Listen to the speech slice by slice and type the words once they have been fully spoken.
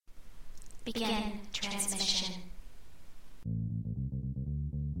Begin transmission.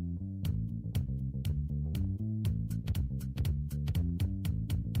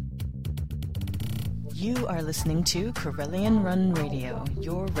 You are listening to Corellian Run Radio,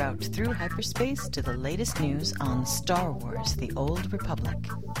 your route through hyperspace to the latest news on Star Wars: The Old Republic.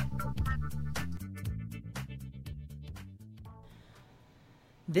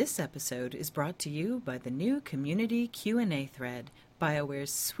 This episode is brought to you by the new community Q&A thread,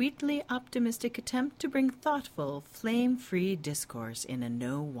 BioWare's sweetly optimistic attempt to bring thoughtful, flame-free discourse in a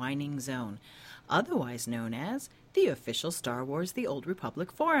no-whining zone, otherwise known as the official Star Wars: The Old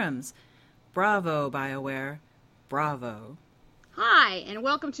Republic forums. Bravo, BioWare. Bravo. Hi, and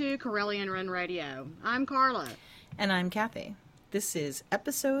welcome to Corellian Run Radio. I'm Carla. And I'm Kathy. This is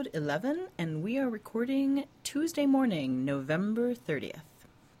episode 11, and we are recording Tuesday morning, November 30th.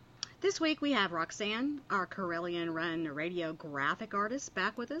 This week we have Roxanne, our Corellian Run Radio graphic artist,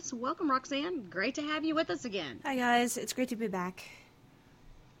 back with us. Welcome, Roxanne. Great to have you with us again. Hi, guys. It's great to be back.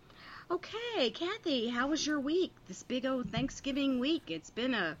 Okay, Kathy, how was your week? This big old Thanksgiving week. It's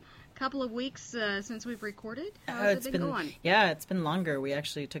been a couple of weeks since we've recorded. How's it been going? Yeah, it's been longer. We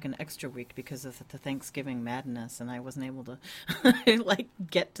actually took an extra week because of the Thanksgiving madness, and I wasn't able to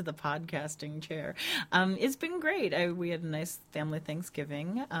get to the podcasting chair. It's been great. We had a nice family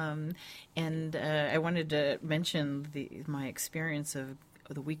Thanksgiving, and I wanted to mention my experience of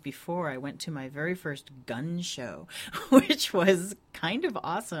the week before. I went to my very first gun show, which was kind of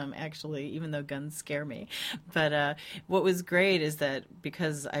awesome, actually, even though guns scare me. But what was great is that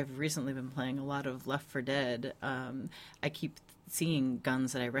because I've recently been playing a lot of Left 4 Dead, I keep seeing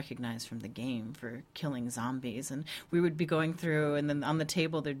guns that I recognize from the game for killing zombies. And we would be going through, and then on the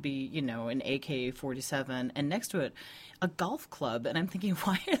table there'd be, an AK-47, and next to it, a golf club. And I'm thinking,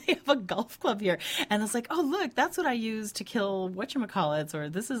 why do they have a golf club here? And it's like, oh, look, that's what I use to kill whatchamacallits, or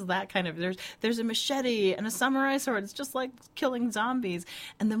this is that kind of, there's a machete and a samurai sword. It's just like killing zombies.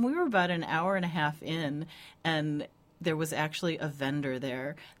 And then we were about an hour and a half in, and there was actually a vendor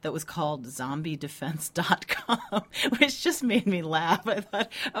there that was called zombiedefense.com, which just made me laugh. I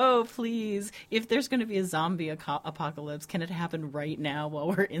thought, oh, please, if there's going to be a zombie apocalypse, can it happen right now while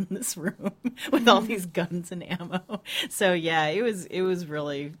we're in this room with all these guns and ammo? So, yeah, it was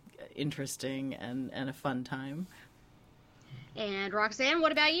really interesting and a fun time. And Roxanne,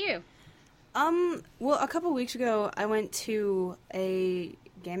 what about you? Well, a couple weeks ago, I went to a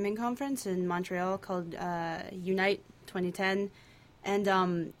gaming conference in Montreal called Unite 2010,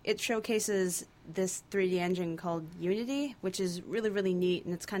 and it showcases this 3D engine called Unity, which is really, really neat,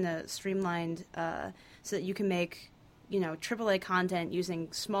 and it's kind of streamlined so that you can make, AAA content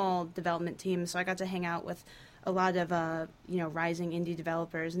using small development teams. So I got to hang out with a lot of, rising indie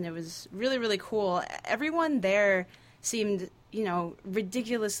developers, and it was really, really cool. Everyone there seemed,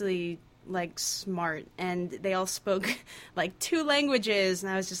 ridiculously smart, and they all spoke 2 languages,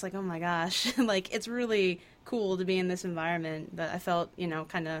 and I was just like, oh my gosh, it's really cool to be in this environment. But I felt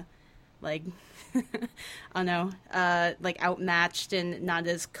kind of I don't know, outmatched and not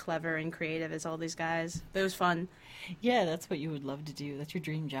as clever and creative as all these guys. But it was fun. Yeah, that's what you would love to do. That's your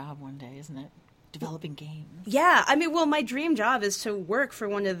dream job one day, isn't it? Developing games. Yeah, my dream job is to work for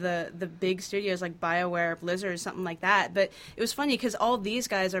one of the big studios like BioWare, Blizzard, something like that. But it was funny because all these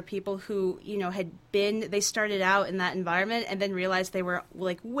guys are people who, they started out in that environment and then realized they were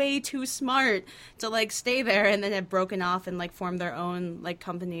way too smart to stay there, and then had broken off and formed their own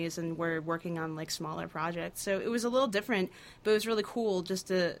companies and were working on smaller projects. So it was a little different, but it was really cool just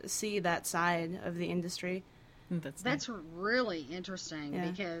to see that side of the industry. That's really interesting,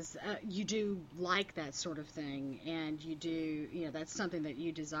 because you do like that sort of thing, and you do, that's something that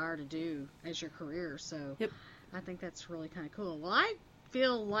you desire to do as your career. So yep. I think that's really kind of cool. Well, I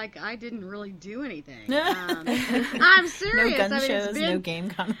feel like I didn't really do anything. I'm serious. No gun shows, no game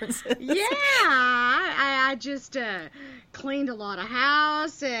conferences. Yeah, I just cleaned a lot of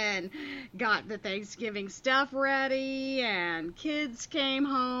house and got the Thanksgiving stuff ready, and kids came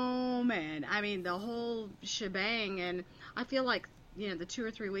home, and the whole shebang. And I feel like the 2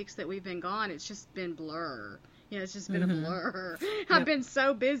 or 3 weeks that we've been gone, it's just been blur. It's just been a blur. Yep. I've been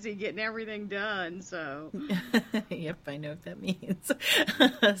so busy getting everything done, so. Yep, I know what that means.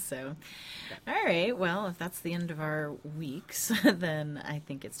 So, all right, well, if that's the end of our weeks, then I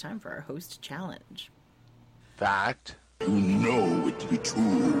think it's time for our host challenge. Fact. You know it to be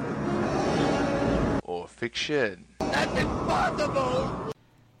true. Or fiction. That's impossible!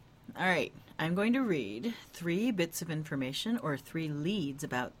 All right. I'm going to read 3 bits of information or 3 leads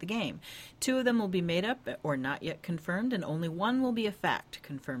about the game. 2 of them will be made up or not yet confirmed, and only 1 will be a fact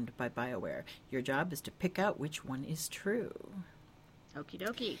confirmed by BioWare. Your job is to pick out which one is true. Okie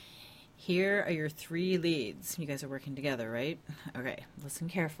dokie. Here are your 3 leads. You guys are working together, right? Okay, listen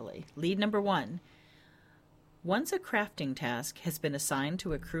carefully. Lead number 1. Once a crafting task has been assigned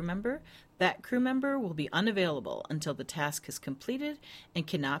to a crew member, that crew member will be unavailable until the task is completed and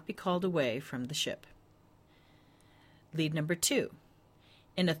cannot be called away from the ship. Lead number 2.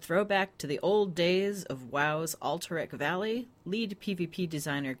 In a throwback to the old days of WoW's Alterac Valley, lead PvP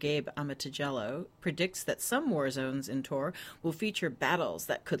designer Gabe Amatigello predicts that some war zones in Tor will feature battles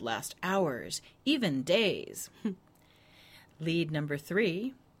that could last hours, even days. Lead number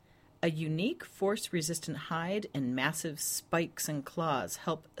 3. A unique force-resistant hide and massive spikes and claws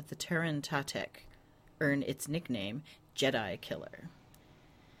help the Terran Tatek earn its nickname, Jedi Killer.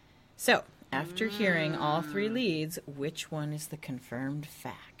 So, after hearing all 3 leads, which one is the confirmed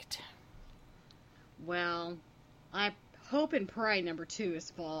fact? Well, I hope and pray number 2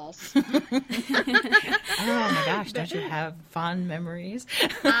 is false. Oh my gosh, don't you have fond memories?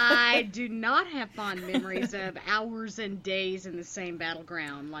 I do not have fond memories of hours and days in the same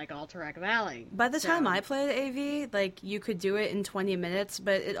battleground like Alterac Valley. By the time I played AV, like, you could do it in 20 minutes,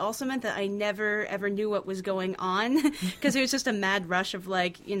 but it also meant that I never, ever knew what was going on, because it was just a mad rush of,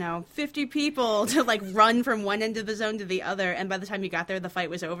 50 people to, run from one end of the zone to the other, and by the time you got there, the fight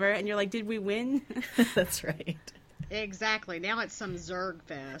was over, and you're like, did we win? That's right. Exactly. Now it's some Zerg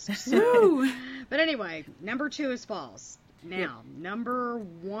fest. So. But anyway, number 2 is false. Now, number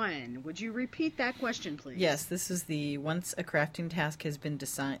 1. Would you repeat that question, please? Yes, this is the once a crafting task has been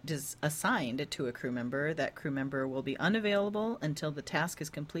assigned to a crew member, that crew member will be unavailable until the task is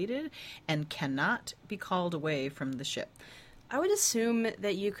completed and cannot be called away from the ship. I would assume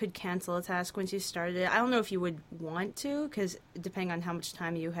that you could cancel a task once you started it. I don't know if you would want to, because depending on how much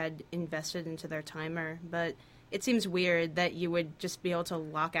time you had invested into their timer, but it seems weird that you would just be able to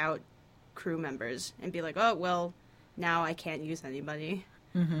lock out crew members and be like, oh, well, now I can't use anybody.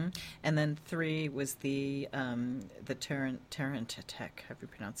 Mm-hmm. And then 3 was the Terran Tatek, how do you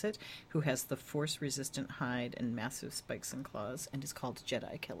pronounce it, who has the force-resistant hide and massive spikes and claws and is called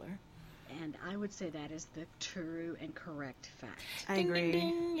Jedi Killer. And I would say that is the true and correct fact. I Ding, agree. ding,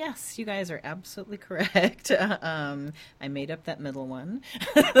 ding. Yes, you guys are absolutely correct. I made up that middle one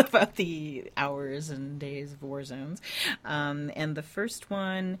about the hours and days of war zones. And the first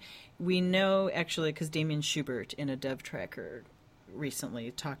one, we know actually because Damien Schubert in a Dev Tracker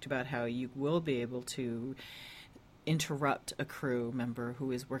recently talked about how you will be able to interrupt a crew member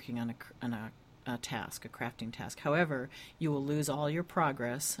who is working on a task, a crafting task. However, you will lose all your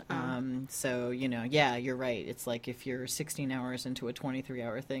progress. So, yeah, you're right. It's like if you're 16 hours into a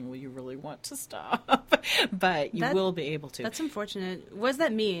 23-hour thing, will you really want to stop? But you will be able to. That's unfortunate. What does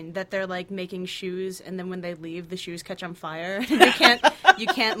that mean? That they're, making shoes, and then when they leave, the shoes catch on fire? You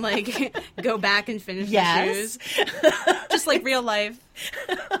can't, go back and finish the shoes? Just like real life.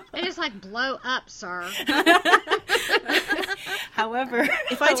 They just, blow up, sir. However,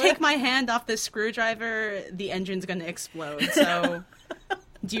 if I take my hand off this screwdriver, the engine's going to explode. So,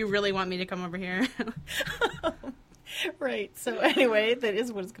 do you really want me to come over here? Right. So anyway, that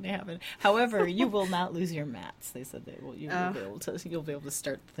is what's going to happen. However, you will not lose your mats. They said you'll be able to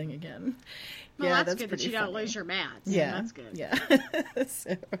start the thing again. Well, yeah, that's good that you funny. don't lose your mats. Yeah, that's good. Yeah.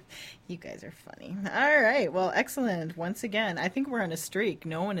 So you guys are funny. All right. Well, excellent. Once again, I think we're on a streak.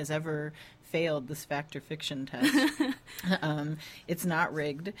 No one has ever failed this fact or fiction test. It's not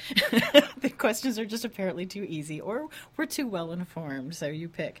rigged. The questions are just apparently too easy, or we're too well informed. So you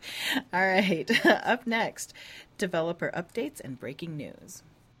pick. All right. Up next, developer updates and breaking news.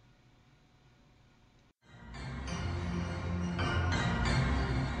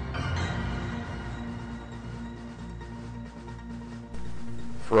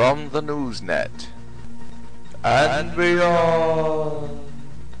 From the Newsnet and beyond.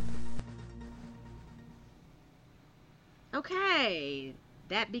 Okay,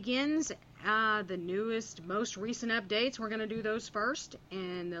 that begins the newest, most recent updates. We're going to do those first.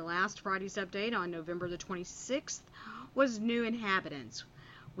 And the last Friday's update on November the 26th was new inhabitants.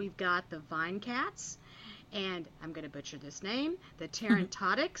 We've got the Vine Cats, and I'm going to butcher this name, the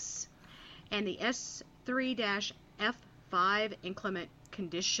Terrantotics, and the S3-F5 Inclement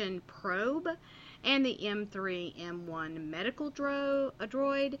Condition Probe, and the M3-M1 Medical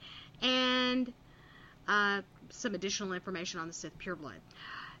Droid, and some additional information on the Sith Pureblood.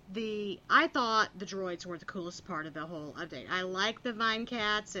 I thought the droids were the coolest part of the whole update. I like the Vine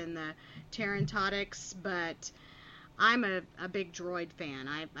Cats and the Terrantotics, but I'm a big droid fan.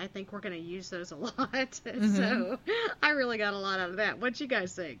 I think we're going to use those a lot. Mm-hmm. So I really got a lot out of that. What'd you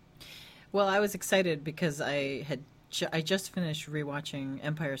guys think? Well, I was excited because I just finished rewatching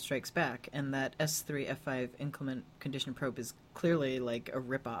Empire Strikes Back, and that S3-F5 Inclement Condition Probe is clearly like a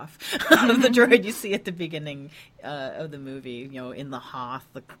ripoff of the droid you see at the beginning of the movie, in the Hoth,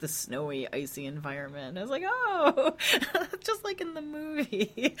 the snowy, icy environment. I was like, oh, just like in the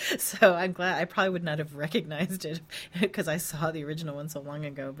movie. So I'm glad. I probably would not have recognized it because I saw the original one so long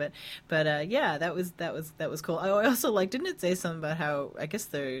ago. But yeah, that was cool. I also didn't it say something about how I guess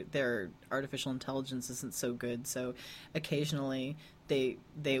their artificial intelligence isn't so good, so occasionally they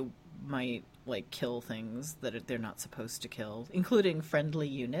might kill things that they're not supposed to kill, including friendly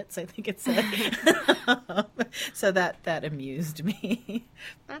units, I think it said. So that amused me.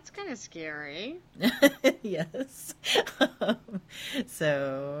 That's kind of scary. Yes.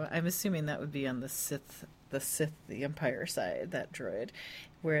 So I'm assuming that would be on the Empire side, that droid.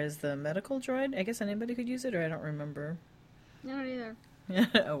 Whereas the medical droid, I guess anybody could use it, or I don't remember. I don't either.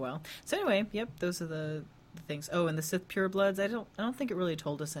 Oh well. So anyway, yep, those are the things. Oh, and the Sith purebloods. I don't think it really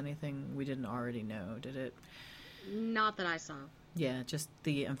told us anything we didn't already know, did it? Not that I saw. Yeah, just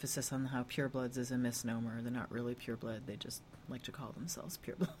the emphasis on how purebloods is a misnomer. They're not really pureblood. They just like to call themselves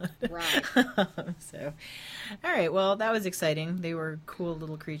pureblood. Right. So, all right. Well, that was exciting. They were cool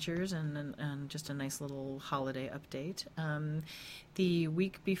little creatures and just a nice little holiday update. The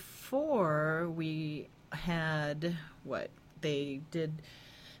week before, we had they did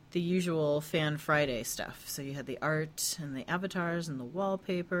the usual Fan Friday stuff. So you had the art and the avatars and the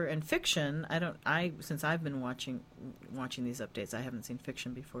wallpaper and fiction. Since I've been watching these updates, I haven't seen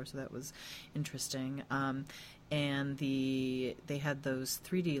fiction before, so that was interesting. And they had those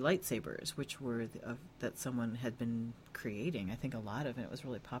 3D lightsabers, which were that someone had been creating, I think a lot of, and it was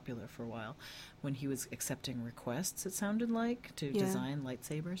really popular for a while when he was accepting requests, it sounded like, to design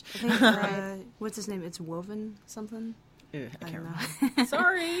lightsabers. I think, what's his name? It's Woven something? I can't remember.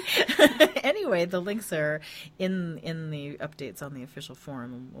 Sorry. Anyway, the links are in the updates on the official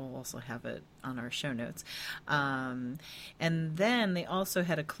forum. We'll also have it on our show notes. And then they also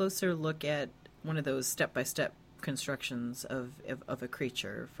had a closer look at one of those step-by-step constructions of a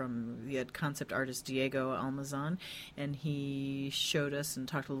creature from the concept artist Diego Almazan, and he showed us and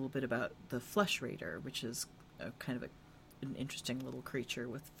talked a little bit about the Flesh Raider, which is kind of an interesting little creature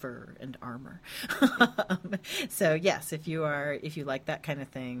with fur and armor. So yes, if you like that kind of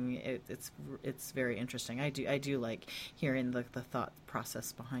thing, it's very interesting. I do like hearing the thought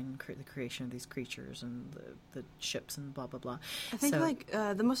process behind the creation of these creatures and the ships and blah blah blah. I think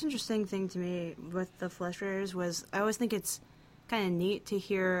the most interesting thing to me with the Flesh Raiders was I always think it's kind of neat to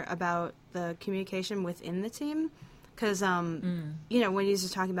hear about the communication within the team. Because, when he's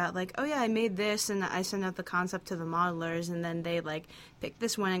just talking about, oh, yeah, I made this, and I sent out the concept to the modelers, and then they, pick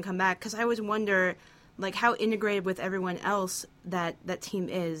this one and come back. Because I always wonder, how integrated with everyone else that team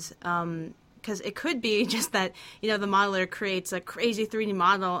is. Because it could be just that, the modeler creates a crazy 3D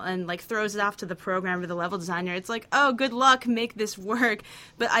model and, throws it off to the programmer, the level designer. It's oh, good luck, make this work.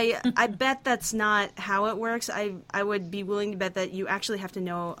 But I bet that's not how it works. I would be willing to bet that you actually have to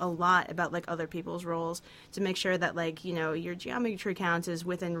know a lot about, other people's roles to make sure that, your geometry count is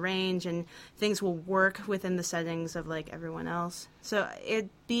within range and things will work within the settings of, everyone else. So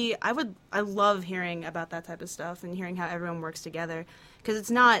I love hearing about that type of stuff and hearing how everyone works together. Because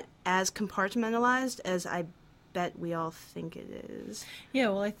it's not as compartmentalized as I bet we all think it is. Yeah,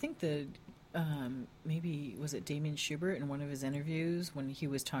 well, I think that maybe, was it Damien Schubert in one of his interviews when he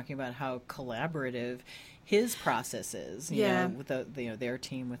was talking about how collaborative his process is, you know, with their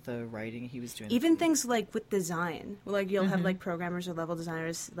team with the writing he was doing. Even things with design, you'll have programmers or level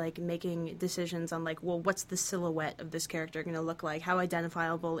designers making decisions on well, what's the silhouette of this character going to look like? How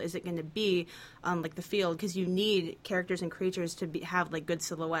identifiable is it going to be on the field? Because you need characters and creatures to have good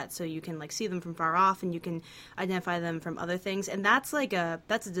silhouettes so you can see them from far off and you can identify them from other things. And that's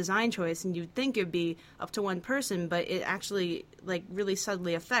that's a design choice, and you'd think it'd be up to one person, but it actually really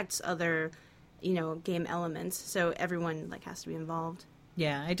subtly affects other game elements, so everyone has to be involved.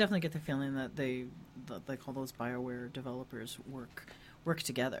 Yeah, I definitely get the feeling that all those BioWare developers work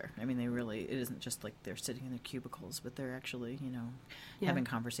together. I mean, it isn't just they're sitting in their cubicles, but they're actually, having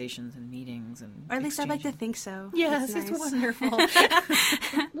conversations and meetings and or at least I'd like to think so. Yes, it's wonderful.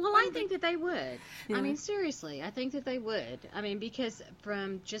 Well, I think that they would. Yeah. I mean, seriously, I think that they would. I mean, because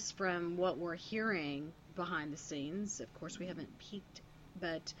from what we're hearing behind the scenes, of course, we haven't peeked,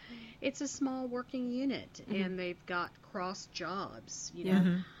 but it's a small working unit, and they've got cross jobs,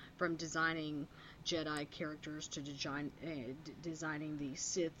 from designing Jedi characters to designing the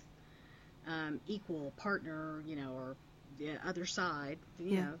Sith equal partner, or the other side.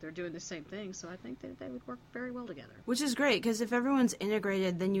 You know, they're doing the same thing, so I think that they would work very well together. Which is great, because if everyone's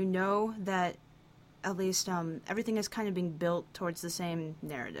integrated, then you know that at least everything is kind of being built towards the same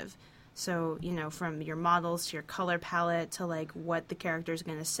narrative. So, from your models to your color palette to, like, what the character is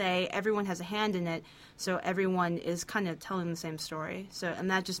going to say, everyone has a hand in it, so everyone is kind of telling the same story. So,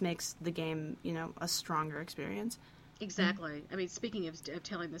 and that just makes the game, a stronger experience. Exactly. I mean, speaking of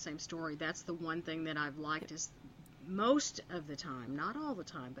telling the same story, that's the one thing that I've liked is most of the time, not all the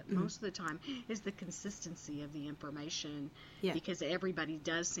time, but most of the time, is the consistency of the information, because everybody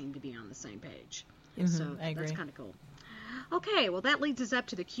does seem to be on the same page. So I agree. That's kind of cool. Okay, well, that leads us up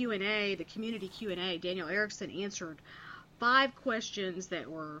to the Q&A, the community Q&A. Daniel Erickson answered 5 questions that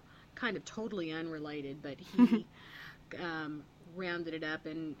were kind of totally unrelated, but he rounded it up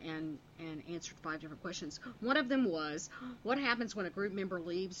and answered 5 different questions. One of them was, what happens when a group member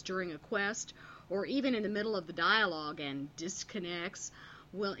leaves during a quest or even in the middle of the dialogue and disconnects?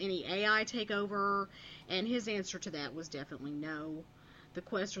 Will any AI take over? And his answer to that was definitely no. The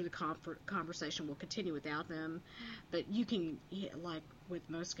quest or the conversation will continue without them, but you can, like with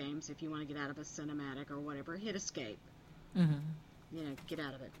most games, if you want to get out of a cinematic or whatever, hit escape. Get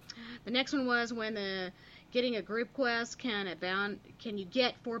out of it. The next one was when getting a group quest, can you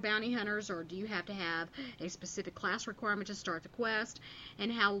get 4 bounty hunters, or do you have to have a specific class requirement to start the quest, and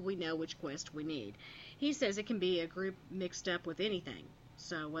how will we know which quest we need? He says it can be a group mixed up with anything,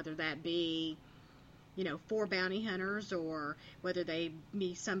 so whether that be 4 bounty hunters, or whether they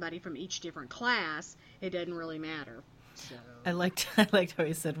be somebody from each different class, it doesn't really matter. So. I liked how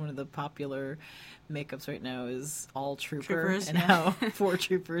he said one of the popular makeups right now is all troopers, and how 4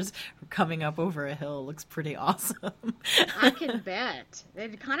 troopers coming up over a hill looks pretty awesome. I can bet. They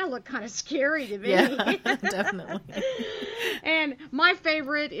kind of look kind of scary to me. Yeah, definitely. And my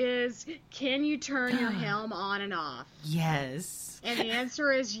favorite is, can you turn your helm on and off? Yes. And the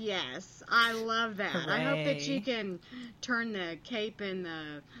answer is yes. I love that. Hooray. I hope that you can turn the cape and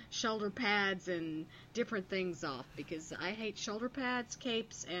the shoulder pads and different things off, because I hate shoulder pads,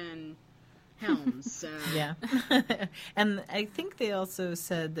 capes, and helms. So. Yeah. And I think they also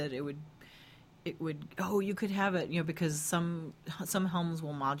said that it would you could have it, because some helms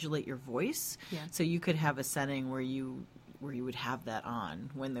will modulate your voice. Yeah. So you could have a setting where you would have that on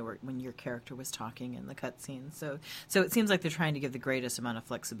when your character was talking in the cutscene. So it seems like they're trying to give the greatest amount of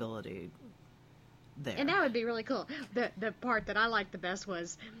flexibility there. And that would be really cool. The part that I liked the best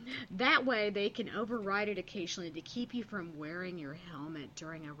was that way they can override it occasionally to keep you from wearing your helmet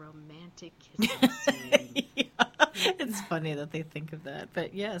during a romantic kissing scene. Yeah. It's funny that they think of that,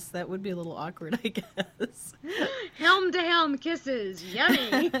 but yes, that would be a little awkward, I guess. Helm to helm kisses,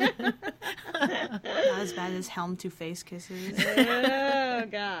 yummy. Not as bad as helm to face kisses. Oh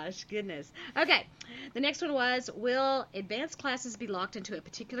gosh, goodness. Okay, the next one was, will advanced classes be locked into a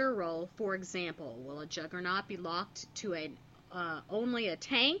particular role? For example, will a Juggernaut be locked to only a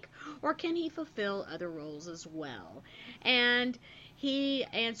tank, or can he fulfill other roles as well? And he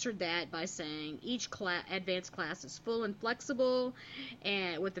answered that by saying each advanced class is full and flexible,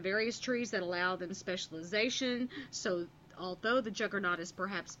 and with the various trees that allow them specialization. So although the Juggernaut is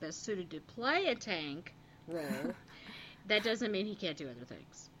perhaps best suited to play a tank role, that doesn't mean he can't do other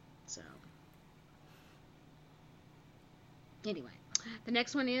things. So anyway, the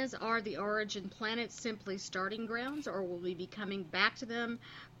next one is, are the origin planets simply starting grounds, or will we be coming back to them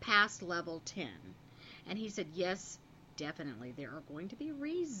past level 10? And he said, yes, definitely. There are going to be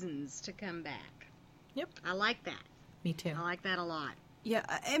reasons to come back. Yep. I like that. Me too. I like that a lot. Yeah,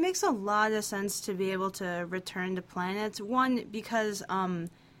 it makes a lot of sense to be able to return to planets. One, because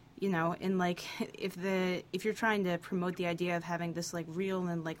in like if you're trying to promote the idea of having this like real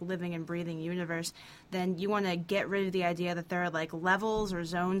and like living and breathing universe, then you want to get rid of the idea that there are like levels or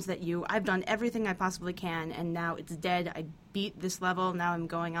zones that I've done everything I possibly can and now it's dead. I beat this level, now I'm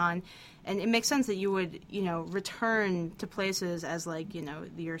going on. And it makes sense that you would, return to places as like,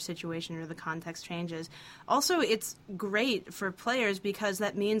 your situation or the context changes. Also, it's great for players because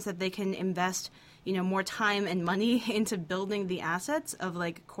that means that they can invest more time and money into building the assets of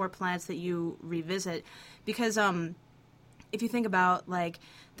like core planets that you revisit, because if you think about like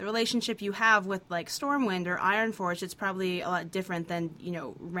the relationship you have with like Stormwind or Ironforge, it's probably a lot different than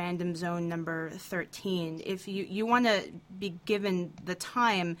random zone number 13. If you want to be given the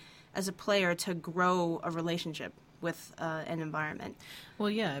time as a player to grow a relationship with an environment. Well,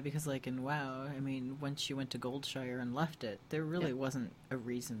 yeah, because like in WoW, I mean, once you went to Goldshire and left it, there really wasn't a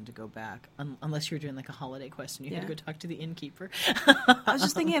reason to go back, unless you were doing like a holiday quest and you had to go talk to the innkeeper. I was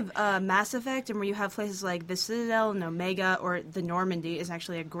just thinking of Mass Effect, and where you have places like the Citadel and Omega, or the Normandy is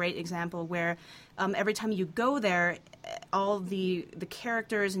actually a great example where every time you go there, all the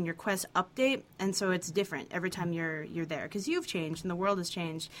characters and your quests update, and so it's different every time you're there because you've changed and the world has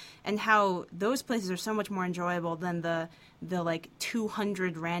changed, and how those places are so much more enjoyable than the like 200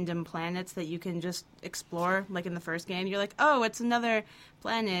 100 random planets that you can just explore, like in the first game. You're like, oh, it's another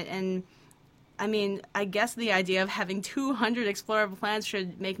planet, and I mean, I guess the idea of having 200 explorable planets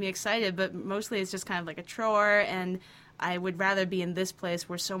should make me excited, but mostly it's just kind of like a chore, and I would rather be in this place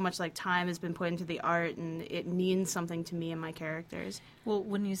where so much like time has been put into the art and it means something to me and my characters. Well,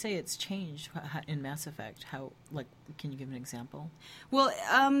 when you say it's changed in Mass Effect, how, like, can you give an example? Well,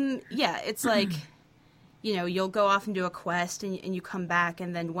 yeah, it's like, you know, you'll go off and do a quest and you come back,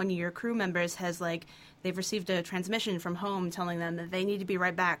 and then one of your crew members has, like, they've received a transmission from home telling them that they need to be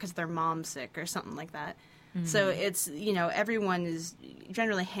right back because their mom's sick or something like that. Mm-hmm. So it's, you know, everyone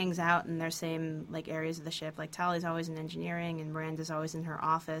generally hangs out in their same, like, areas of the ship. Like, Tally's always in engineering and Miranda's always in her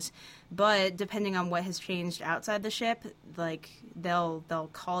office. But depending on what has changed outside the ship, like, they'll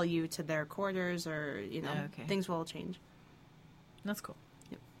call you to their quarters, or, you know, things will change. That's cool.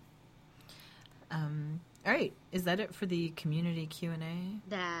 Yep. All right. Is that it for the community Q&A?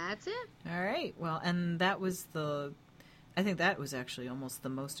 That's it. All right. Well, and that was I think that was actually almost the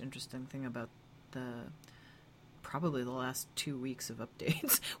most interesting thing about probably the last 2 weeks of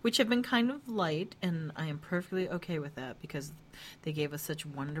updates, which have been kind of light, and I am perfectly okay with that because they gave us such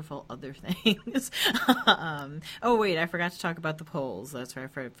wonderful other things. Oh, wait, I forgot to talk about the polls. That's right,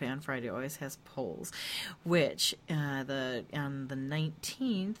 Fan Friday always has polls, which on the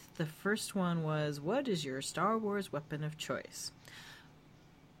 19th, the first one was, what is your Star Wars weapon of choice?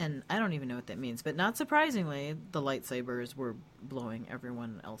 And I don't even know what that means, but not surprisingly, the lightsabers were blowing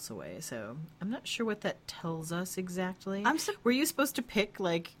everyone else away. So I'm not sure what that tells us exactly. Were you supposed to pick,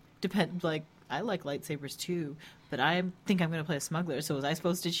 I like lightsabers too, but I think I'm going to play a smuggler, so was I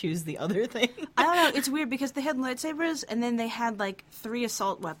supposed to choose the other thing? I don't know. It's weird because they had lightsabers and then they had, like, 3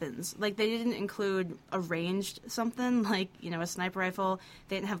 assault weapons. Like, they didn't include a ranged something, like, you know, a sniper rifle.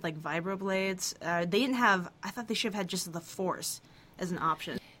 They didn't have, like, vibroblades. They didn't have, I thought they should have had just the Force as an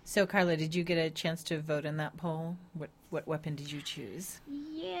option. So, Carla, did you get a chance to vote in that poll? What weapon did you choose?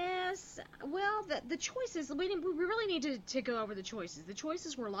 Yes. Well, the choices, we really need to go over the choices. The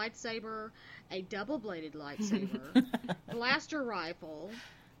choices were lightsaber, a double-bladed lightsaber, blaster rifle,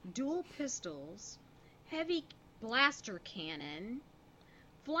 dual pistols, heavy blaster cannon,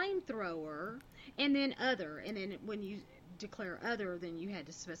 flamethrower, and then other. And then when you declare other, then you had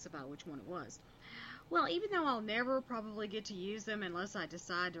to specify which one it was. Well, even though I'll never probably get to use them unless I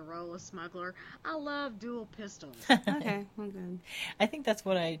decide to roll a smuggler, I love dual pistols. Okay, well, good. I think that's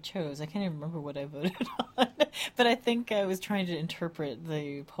what I chose. I can't even remember what I voted on. But I think I was trying to interpret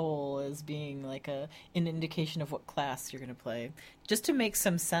the poll as being like an indication of what class you're going to play, just to make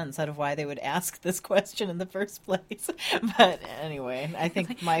some sense out of why they would ask this question in the first place. But anyway, I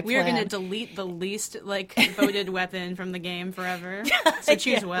think my plan... We're going to delete the least, voted weapon from the game forever. So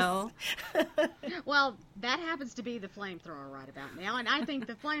choose well. Well, that happens to be the flamethrower right about now, and I think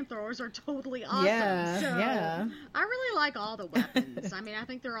the flamethrowers are totally awesome. Yeah. I really like all the weapons. I mean, I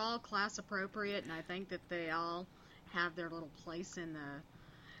think they're all class appropriate, and I think that they all have their little place in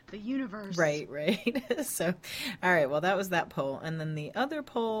the universe. Right. So, all right, well, that was that poll. And then the other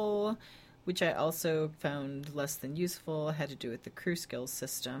poll, which I also found less than useful, had to do with the crew skills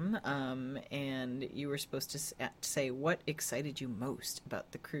system. And you were supposed to say what excited you most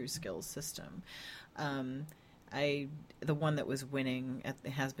about the crew skills system. The one that was winning,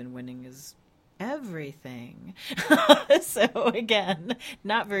 has been winning, is everything. So again,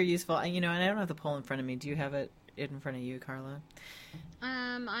 not very useful. And I don't have the poll in front of me. Do you have it in front of you, Carla?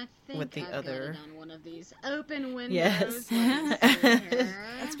 I think with the I've other... got it on one of these open windows. Yes.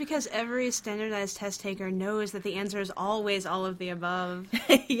 That's because every standardized test taker knows that the answer is always all of the above.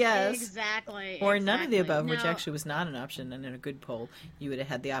 Yes. Exactly. Or none of the above, which actually was not an option. And in a good poll, you would have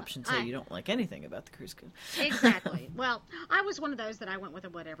had the option to say you don't like anything about the crew skill. Exactly. Well, I was one of those that I went with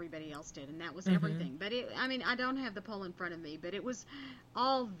what everybody else did, and that was everything. But I don't have the poll in front of me, but it was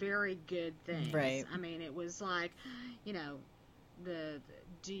all very good things. Right. I mean, it was like,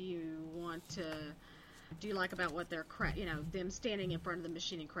 do you like about what they're them standing in front of the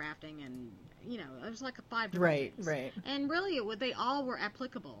machine and crafting, and it was like 5 different things. Right. And really they all were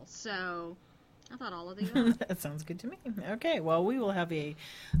applicable, so I thought all of the above. That sounds good to me. Okay, well, we will have a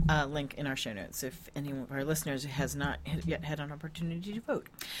link in our show notes if any of our listeners has not yet had an opportunity to vote.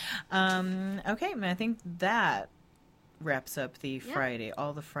 Okay, and I think that wraps up the Friday,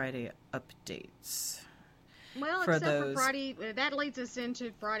 all the Friday updates. Well, except for Friday, that leads us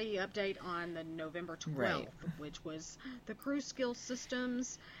into Friday update on the November 12th, right, which was the crew skill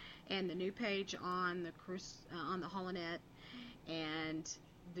systems and the new page on the on the Holonet, and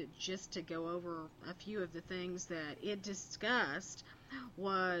just to go over a few of the things that it discussed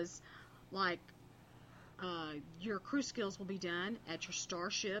was like your crew skills will be done at your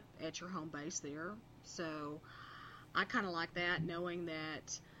starship, at your home base there. So I kind of like that, knowing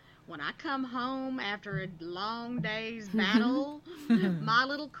that when I come home after a long day's battle, my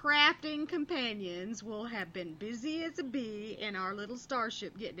little crafting companions will have been busy as a bee in our little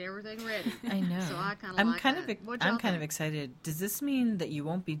starship getting everything ready. I know. So I kind of like that. I'm kind of excited. Does this mean that you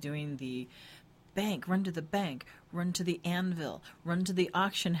won't be doing the bank, run to the bank, run to the anvil, run to the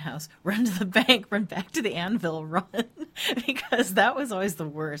auction house, run to the bank, run back to the anvil, run? Because that was always the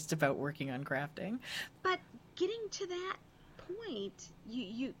worst about working on crafting. But getting to that point,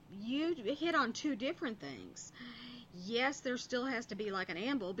 you hit on two different things. Yes, there still has to be like an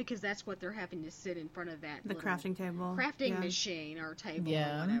anvil, because that's what they're having to sit in front of, that The crafting table. crafting machine or table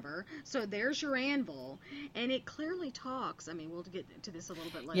or whatever. So there's your anvil, and it clearly talks, I mean, we'll get to this a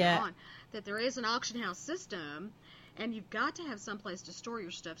little bit later on, that there is an auction house system, and you've got to have someplace to store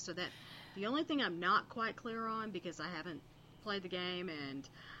your stuff. So that the only thing I'm not quite clear on, because I haven't played the game and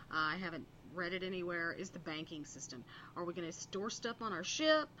I haven't read it anywhere, is the banking system. Are we going to store stuff on our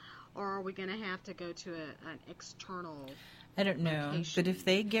ship, or are we going to have to go to an external I don't know, location? but if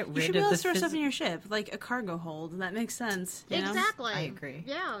they get rid You should of be able the to store stuff in your ship, like a cargo hold. That makes sense. You know? Exactly. I agree.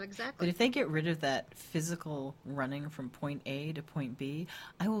 Yeah, But exactly. if they get rid of that physical running from point A to point B,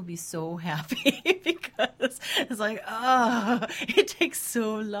 I will be so happy because it's like, it takes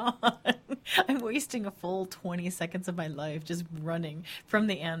so long. I'm wasting a full 20 seconds of my life just running from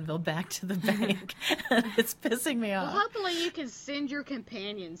the anvil back to the bank. It's pissing me Well, off. hopefully you can send your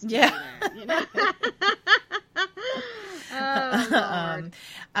companions to Yeah. do that, you know? Oh,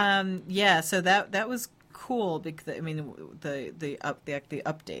 Lord. So that was cool, because I mean the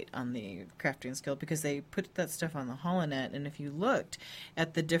update on the crafting skill, because they put that stuff on the HoloNet, and if you looked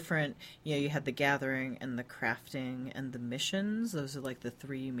at the different, you had the gathering and the crafting and the missions. Those are like the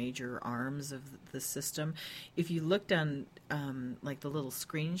three major arms of the system. If you looked on like the little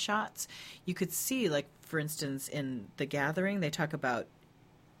screenshots, you could see, like, for instance, in the gathering they talk about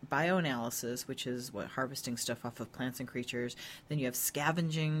bioanalysis, which is what harvesting stuff off of plants and creatures. Then you have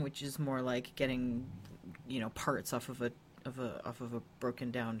scavenging, which is more like getting, parts off of a broken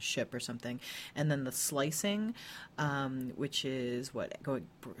down ship or something. And then the slicing, which is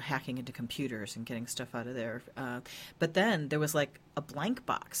hacking into computers and getting stuff out of there. But then there was like a blank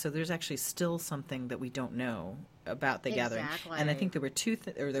box, so there's actually still something that we don't know about the gathering. And I think there were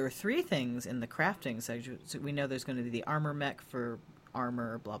there were three things in the crafting section. So we know there's going to be the armor mech for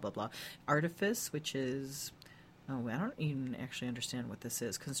armor, blah blah blah. Artifice, which is I don't even actually understand what this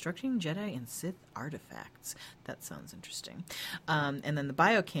is. Constructing Jedi and Sith artifacts. That sounds interesting. And then the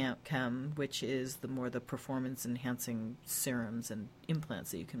biochem, which is the performance enhancing serums and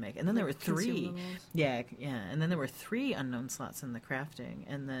implants that you can make. And then there were three. Yeah. And then there were 3 unknown slots in the crafting,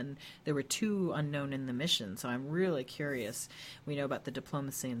 and then there were 2 unknown in the mission. So I'm really curious. We know about the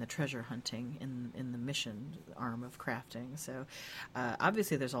diplomacy and the treasure hunting in the mission arm of crafting. So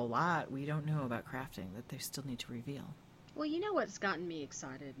obviously there's a lot we don't know about crafting that they still need to reveal. Well, you know what's gotten me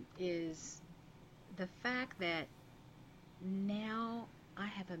excited is the fact that now I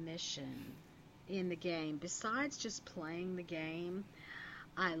have a mission in the game. Besides just playing the game,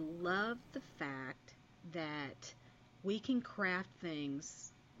 I love the fact that we can craft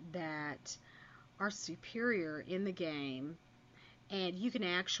things that are superior in the game, and you can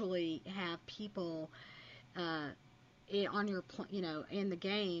actually have people on your in the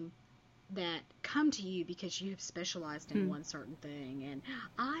game that come to you because you have specialized in one certain thing, and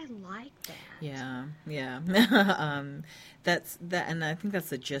I like that. Yeah. That's that, and I think that's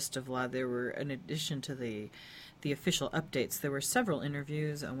the gist of a lot. There were, in addition to the official updates, there were several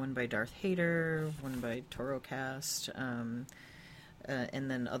interviews. One by Darth Hader, one by Torocast, and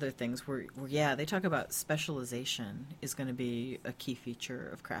then other things where they talk about specialization is going to be a key feature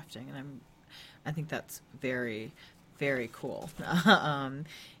of crafting, and I think that's very, very cool. And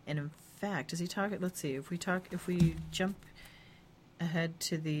in fact, does he talk? Let's see. If we jump ahead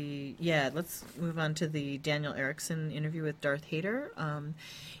to let's move on to the Daniel Erickson interview with Darth Hader.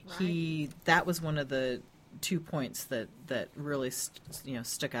 That was one of the 2 points that really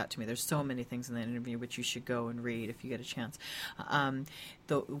stuck out to me. There's so many things in that interview which you should go and read if you get a chance.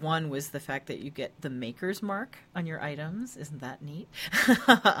 The one was the fact that you get the maker's mark on your items. Isn't that neat?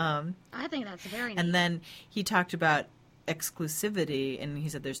 I think that's very neat. And then he talked about exclusivity, and he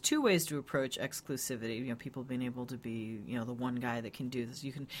said there's 2 ways to approach exclusivity. People being able to be the one guy that can do this.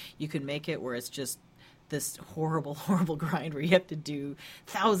 You can make it where it's just this horrible grind where you have to do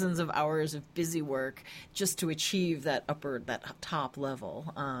thousands of hours of busy work just to achieve that top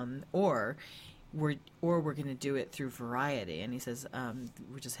level, or we're going to do it through variety. And he says,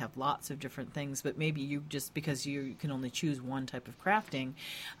 we just have lots of different things, but maybe you just, because you can only choose one type of crafting,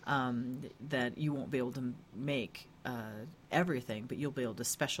 that you won't be able to make everything, but you'll be able to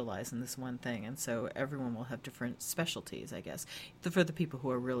specialize in this one thing. And so everyone will have different specialties, I guess, for the people who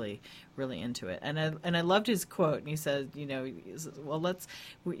are really, really into it. And I loved his quote. And he said, well,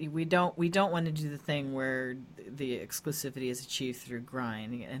 we don't want to do the thing where the exclusivity is achieved through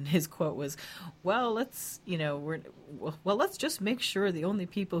grind. And his quote was, well, let's just make sure the only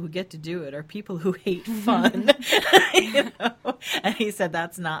people who get to do it are people who hate fun. And he said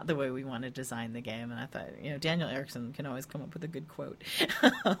that's not the way we want to design the game. And I thought, Daniel Erickson can always come up with a good quote.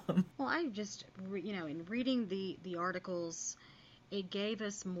 Well, I just, in reading the articles, it gave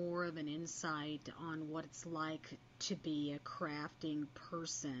us more of an insight on what it's like to be a crafting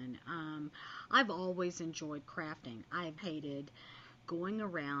person. I've always enjoyed crafting. I've hated going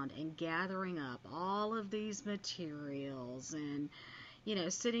around and gathering up all of these materials and,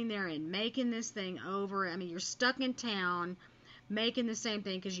 sitting there and making this thing over. I mean, you're stuck in town making the same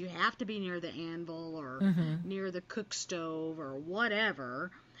thing because you have to be near the anvil or near the cook stove or whatever.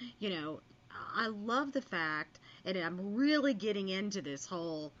 I love the fact, and I'm really getting into this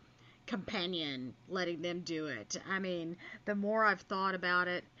whole companion, letting them do it. I mean, the more I've thought about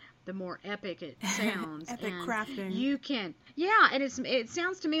it, the more epic it sounds. Epic and crafting. You can, and it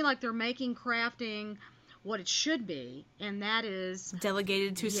sounds to me like they're making crafting what it should be, and that is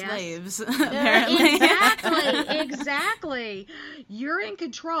delegated to slaves, apparently. Exactly. You're in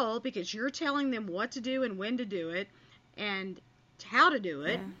control because you're telling them what to do and when to do it and how to do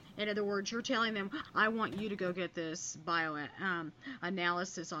it. Yeah. In other words, you're telling them, I want you to go get this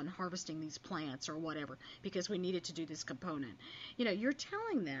analysis on harvesting these plants or whatever because we needed to do this component. You're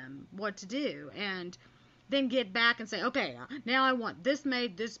telling them what to do, and then get back and say, okay, now I want this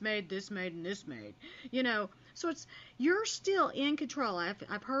made, this made, this made, and this made. So you're still in control.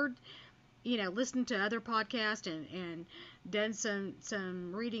 I've heard, listened to other podcasts and done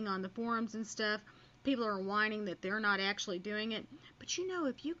some reading on the forums and stuff. People are whining that they're not actually doing it. But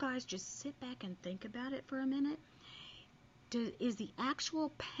if you guys just sit back and think about it for a minute, is the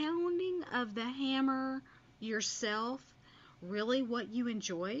actual pounding of the hammer yourself really what you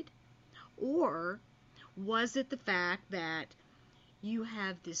enjoyed? Or was it the fact that you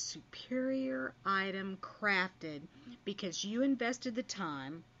have this superior item crafted because you invested the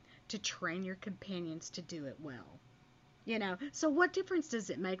time to train your companions to do it well? So what difference does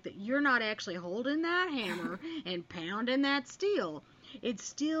it make that you're not actually holding that hammer and pounding that steel? It's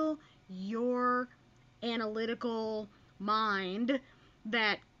still your analytical mind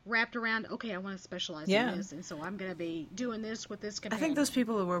that wrapped around, okay, I want to specialize in this, and so I'm going to be doing this with this companion. I think those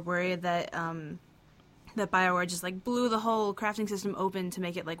people who were worried that that BioWare just blew the whole crafting system open to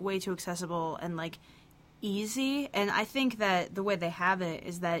make it way too accessible and easy. And I think that the way they have it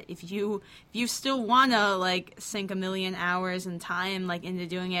is that if you still want to sink 1 million hours and time into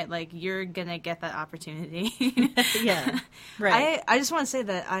doing it, you're gonna get that opportunity. Yeah, right. I just want to say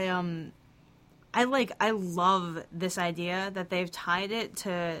that I love this idea that they've tied it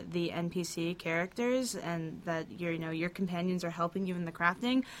to the NPC characters and that your companions are helping you in the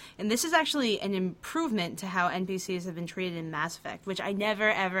crafting. And this is actually an improvement to how NPCs have been treated in Mass Effect, which I never,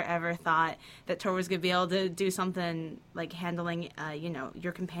 ever, ever thought that Tor was going to be able to do something handling,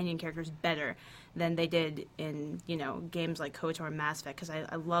 your companion characters better than they did in, games like KOTOR and Mass Effect, because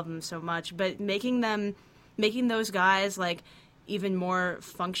I love them so much. But making those guys, even more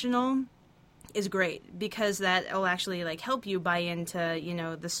functional is great, because that will actually help you buy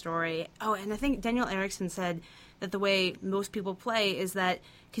into the story. Oh, and I think Daniel Erickson said that the way most people play is that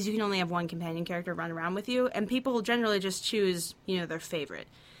because you can only have one companion character run around with you, and people generally just choose their favorite,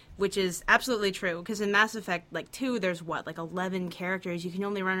 which is absolutely true. Because in Mass Effect 2, there's 11 characters. You can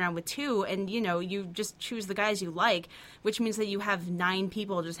only run around with 2, and you just choose the guys you like, which means that you have 9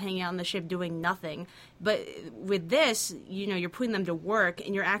 people just hanging out on the ship doing nothing. But with this, you're putting them to work,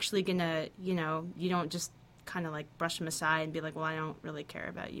 and you're actually gonna, you don't just kind of brush them aside and be well, I don't really care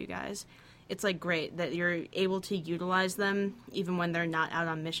about you guys. It's great that you're able to utilize them even when they're not out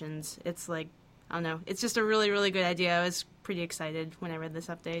on missions. It's I don't know. It's just a really, really good idea. I was pretty excited when I read this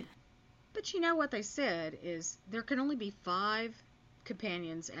update. But what they said is there can only be 5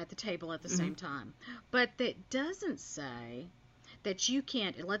 companions at the table at the same time. But that doesn't say that you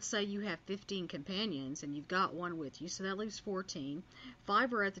can't, let's say you have 15 companions and you've got one with you, so that leaves 14.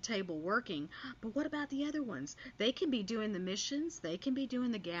 5 are at the table working, but what about the other ones? They can be doing the missions, they can be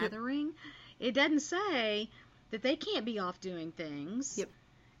doing the gathering. It doesn't say that they can't be off doing things. Yep.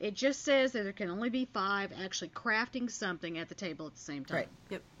 It just says that there can only be 5 actually crafting something at the table at the same time. Right.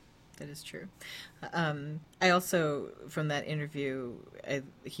 Yep. That is true. I also, from that interview,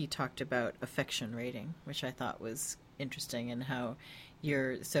 he talked about affection rating, which I thought was interesting, and how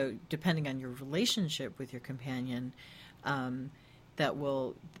so depending on your relationship with your companion, that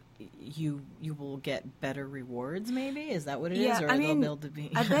will you will get better rewards. Maybe is that what it is? Or I they'll mean, be able to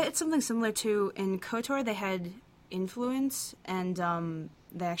be. I bet it's something similar to in KOTOR. They had influence, and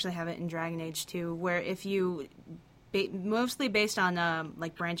they actually have it in Dragon Age 2, where if you mostly based on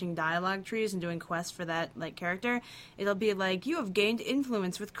like branching dialogue trees and doing quests for that like character, it'll be like you have gained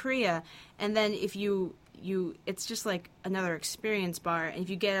influence with Kriya, and then if you it's just like another experience bar, and if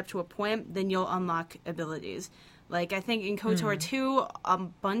you get up to a point, then you'll unlock abilities. Like, I think in KOTOR 2, a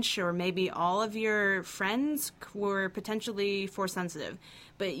bunch or maybe all of your friends were potentially force sensitive.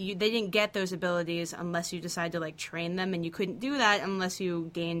 But they didn't get those abilities unless you decide to, like, train them, and you couldn't do that unless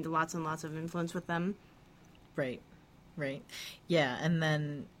you gained lots and lots of influence with them. Right. Yeah, and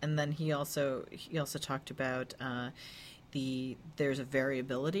then he also talked about there's a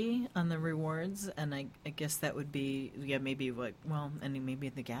variability on the rewards, and I guess that would be maybe like and maybe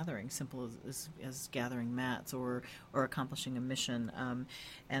the gathering, simple as gathering mats or accomplishing a mission,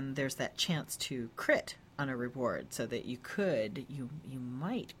 and there's that chance to crit on a reward, so that you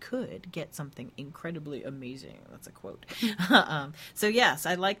might get something incredibly amazing. That's a quote. So yes,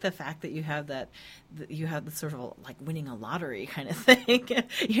 I like the fact that you have the sort of like winning a lottery kind of thing.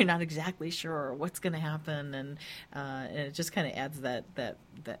 You're not exactly sure what's going to happen, and it just kind of adds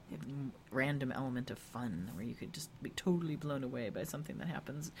that random element of fun where you could just be totally blown away by something that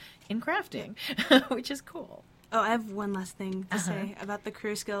happens in crafting, which is cool. Oh, I have one last thing to say about the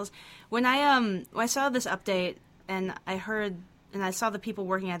crew skills. When I saw this update and I saw the people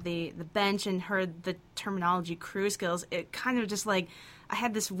working at the bench and heard the terminology crew skills, it kind of just like, I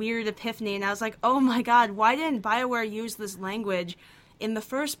had this weird epiphany, and I was like, oh my god, why didn't BioWare use this language in the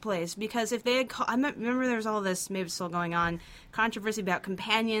first place? Because if they had I remember there was all this, maybe it's still going on, controversy about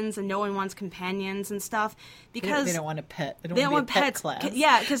companions, and no one wants companions and stuff, because they don't want a pet. They don't want to be a pet pets. class.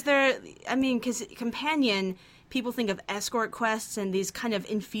 Yeah, because because companion, people think of escort quests and these kind of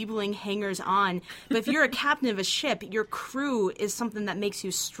enfeebling hangers-on. But if you're a captain of a ship, your crew is something that makes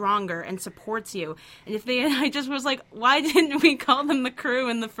you stronger and supports you. And I just was like, why didn't we call them the crew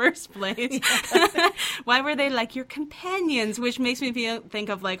in the first place? Why were they like your companions? Which makes me think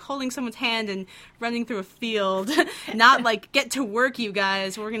of like holding someone's hand and running through a field. Not like, get to work, you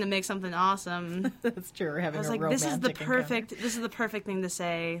guys. We're going to make something awesome. That's true. We're having I was a like, romantic this is the perfect thing to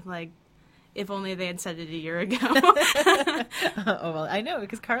say. Like, if only they had said it a year ago. Oh, well, I know,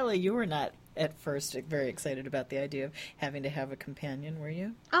 because Carla, you were not at first very excited about the idea of having to have a companion, were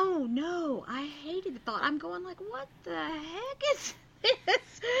you? Oh, no. I hated the thought. I'm going like, what the heck is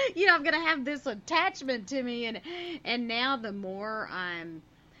this? I'm going to have this attachment to me. And now the more I'm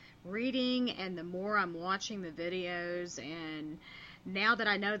reading and the more I'm watching the videos, and now that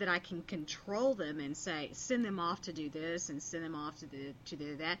I know that I can control them and say, send them off to do this and send them off to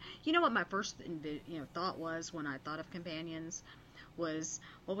do that. You know what my first thought was when I thought of companions was,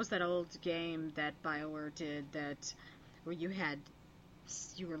 what was that old game that BioWare did where you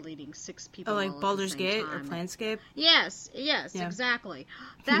were leading 6 people? Oh, like Baldur's Gate time. Or Planescape? Yes, yeah. Exactly.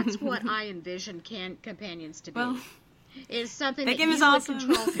 That's what I envision companions to be. Well, is something that that game you is would awesome.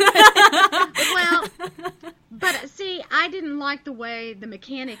 control. Well, but see, I didn't like the way the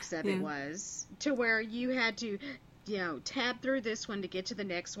mechanics of it was, to where you had to, tab through this one to get to the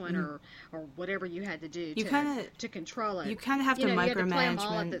next one, or whatever you had to do to control it. You kind of have to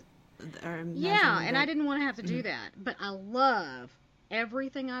micromanage. Yeah, and I didn't want to have to do that. But I love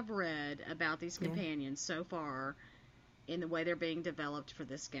everything I've read about these companions so far in the way they're being developed for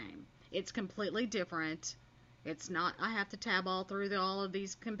this game. It's completely different. It's not, I have to tab all through all of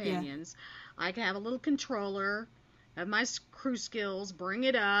these companions. Yeah. I can have a little controller of my crew skills, bring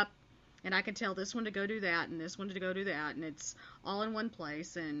it up, and I can tell this one to go do that and this one to go do that, and it's all in one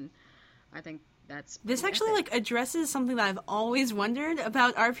place, and I think this actually like addresses something that I've always wondered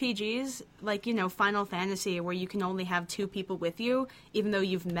about RPGs, like, Final Fantasy, where you can only have 2 people with you, even though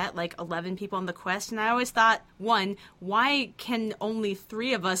you've met like 11 people on the quest. And I always thought, 1, why can only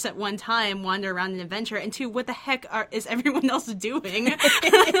 3 of us at one time wander around an adventure? And 2, what the heck is everyone else doing?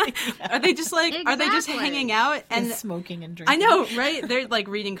 Are they just like, Are they just hanging out and smoking and drinking? I know, right? They're like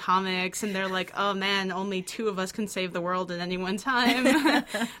reading comics, and they're like, oh man, only 2 of us can save the world at any one time.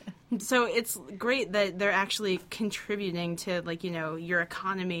 So it's great that they're actually contributing to, like, your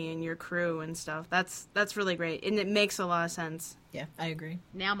economy and your crew and stuff. That's really great, and it makes a lot of sense. Yeah, I agree.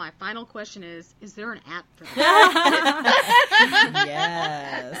 Now my final question is there an app for that?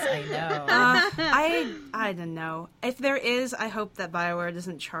 Yes, I know. I don't know. If there is, I hope that BioWare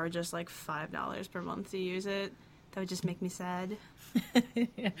doesn't charge us like $5 per month to use it. That would just make me sad.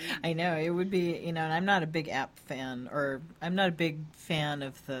 I know, it would be, and I'm not a big app fan, or I'm not a big fan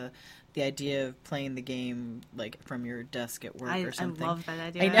of the idea of playing the game like from your desk at work or something. I love that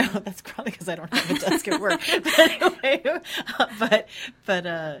idea. I know, that's probably because I don't have a desk at work. But anyway,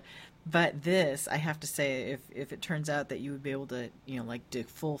 but this, I have to say, if it turns out that you would be able to, like do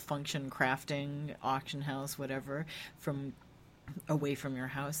full function crafting, auction house, whatever, from away from your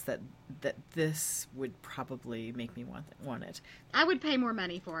house, that this would probably make me want it. I would pay more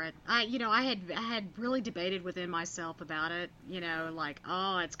money for it. I had really debated within myself about it. Like,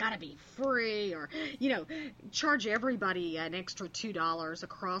 oh, it's got to be free, or charge everybody an extra $2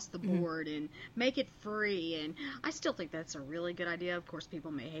 across the board and make it free. And I still think that's a really good idea. Of course,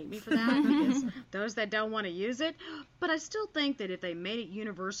 people may hate me for that because those that don't want to use it. But I still think that if they made it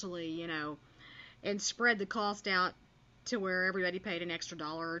universally, and spread the cost out to where everybody paid an extra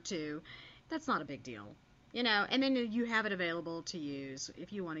 $1 or $2, that's not a big deal. And then you have it available to use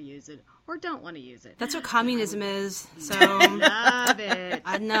if you want to use it or don't want to use it. That's what communism is. So love it.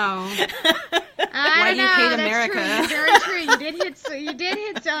 I know. Why do you hate America? True. Very true. You did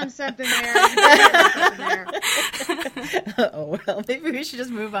hit on something there. Oh, well, maybe we should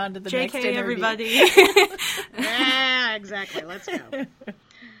just move on to the next interview. JK, everybody. Yeah, exactly. Let's go.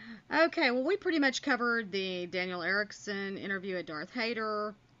 Okay, well, we pretty much covered the Daniel Erickson interview at Darth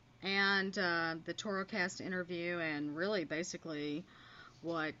Hader and the ToroCast interview, and really basically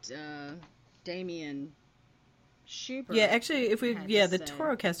what Damien Schubert. Yeah, actually, the say.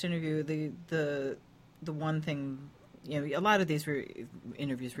 ToroCast interview, the one thing, a lot of these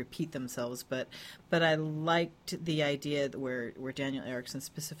interviews repeat themselves, but I liked the idea that where Daniel Erickson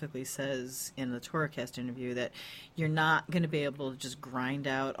specifically says in the ToroCast interview that you're not going to be able to just grind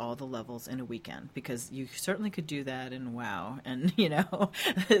out all the levels in a weekend, because you certainly could do that in WoW, and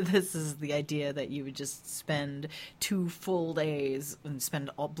this is the idea that you would just spend 2 full days and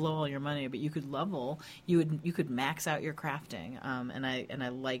blow all your money, but you could you could max out your crafting, and I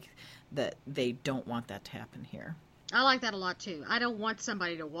like that they don't want that to happen here. I like that a lot, too. I don't want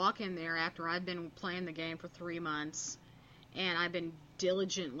somebody to walk in there after I've been playing the game for 3 months, and I've been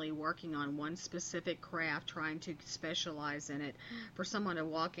diligently working on one specific craft, trying to specialize in it, for someone to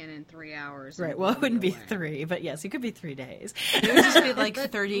walk in 3 hours. Right, well, it wouldn't be 3, but yes, it could be 3 days. It would just be like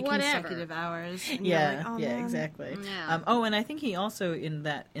 30 whatever. consecutive hours. And Yeah, you're like, oh, yeah, man. exactly. Yeah. And I think he also, in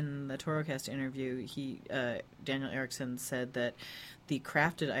the ToroCast interview, Daniel Erickson said that the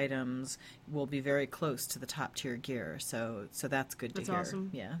crafted items will be very close to the top tier gear, so that's good to hear. That's awesome.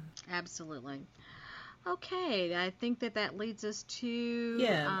 Yeah, Absolutely. Okay, I think that leads us to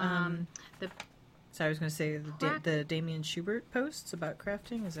the So I was going to say the Damien Schubert posts about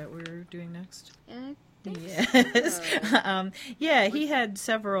crafting. Is that what we're doing next? Yes. So. He had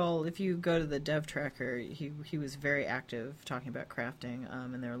several. If you go to the dev tracker, he was very active talking about crafting,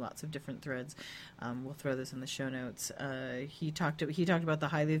 and there are lots of different threads. We'll throw this in the show notes. He talked about the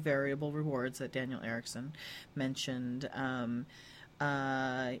highly variable rewards that Daniel Erickson mentioned. And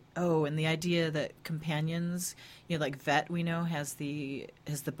the idea that companions, like Vet, we know has the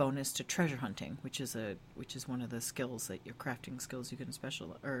bonus to treasure hunting, which is one of the skills that your crafting skills you can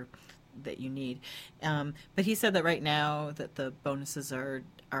or that you need. But he said that right now that the bonuses are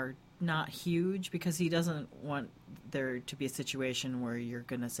not huge, because he doesn't want there to be a situation where you're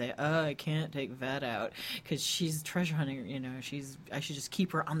going to say, oh, I can't take Vet out because she's treasure hunting, I should just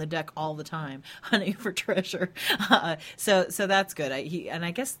keep her on the deck all the time hunting for treasure. So that's good.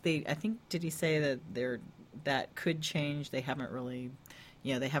 I guess did he say that that could change? They haven't really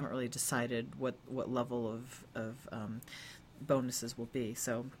decided what level of bonuses will be,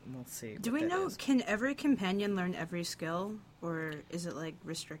 so we'll see. Do we know, can every companion learn every skill, or is it like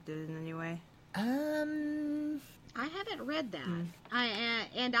restricted in any way? I haven't read that.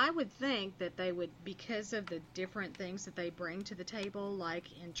 I would think that they would, because of the different things that they bring to the table, like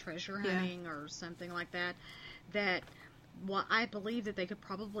in treasure hunting or something like that, I believe that they could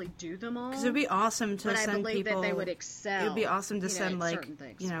probably do them all. Because it would be awesome to send people. But I believe that they would excel. It would be awesome to send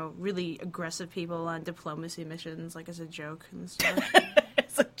really aggressive people on diplomacy missions, like as a joke and stuff.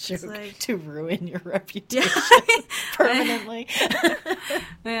 It's a joke to ruin your reputation permanently.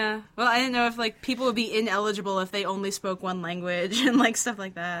 Yeah. Well, I didn't know if people would be ineligible if they only spoke one language and stuff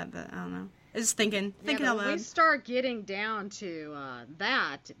like that. But I don't know. Just thinking out When loud. we start getting down to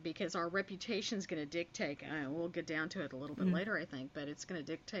that, because our reputation's going to dictate, we'll get down to it a little bit later, I think, but it's going to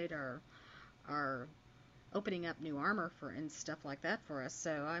dictate our opening up new armor and stuff like that for us.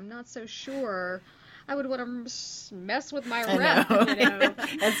 So I'm not so sure I would want to mess with my rep. You know?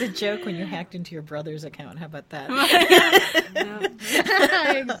 As a joke, when you hacked into your brother's account, how about that?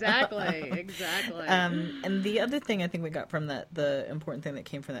 Exactly. And the other thing I think we got from the important thing that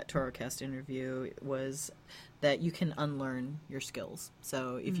came from that ToroCast interview was that you can unlearn your skills.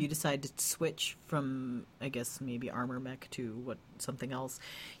 So if you decide to switch from, I guess, maybe armor mech to something else,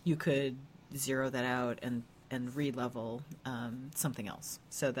 you could zero that out and re-level something else.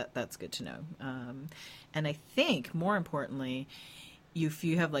 So that's good to know. And I think, more importantly, if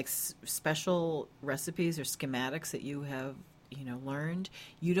you have like special recipes or schematics that you have learned,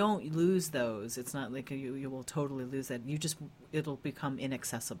 you don't lose those. It's not like you will totally lose that. It'll become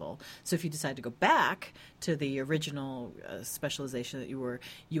inaccessible. So if you decide to go back to the original specialization that you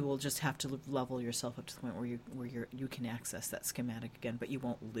will just have to level yourself up to the point where you can access that schematic again, but you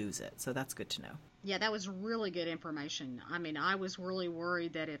won't lose it. So that's good to know. Yeah, that was really good information. I mean, I was really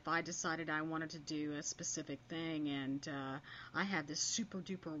worried that if I decided I wanted to do a specific thing and I had this super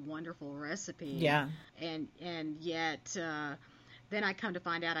duper wonderful recipe, and yet then I come to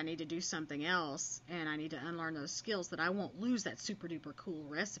find out I need to do something else and I need to unlearn those skills, that I won't lose that super duper cool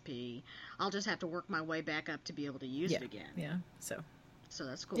recipe. I'll just have to work my way back up to be able to use it again. Yeah. So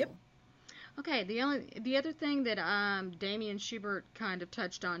that's cool. Yep. Okay, the other thing that Damian Schubert kind of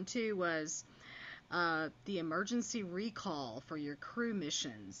touched on too was the emergency recall for your crew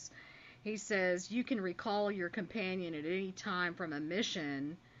missions. He says you can recall your companion at any time from a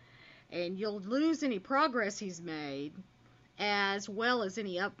mission, and you'll lose any progress he's made, as well as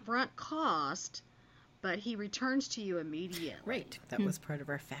any upfront cost, but he returns to you immediately. Right. That was part of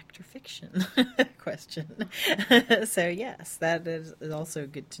our fact or fiction question. So yes, that is also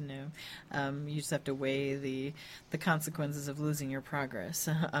good to know. You just have to weigh the consequences of losing your progress.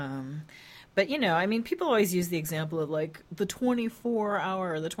 But, people always use the example of, like, the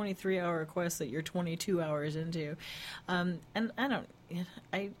 24-hour or the 23-hour quest that you're 22 hours into. And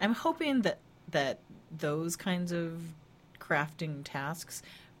I'm hoping that those kinds of crafting tasks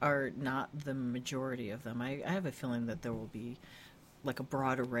are not the majority of them. I have a feeling that there will be, like, a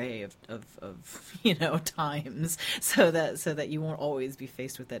broad array of times so that you won't always be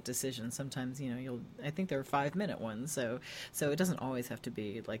faced with that decision. Sometimes, I think there are 5-minute ones. So it doesn't always have to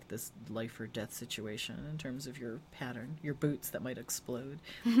be like this life or death situation in terms of your pattern, your boots that might explode.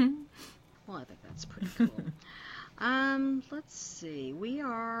 Well, I think that's pretty cool. Let's see. We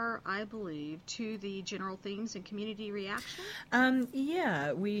are, I believe, to the general themes and community reaction. There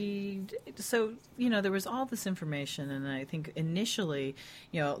was all this information, and I think initially,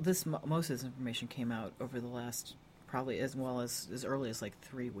 most of this information came out over the last, probably as early as like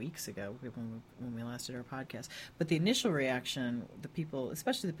 3 weeks ago when we last did our podcast. But the initial reaction, the people,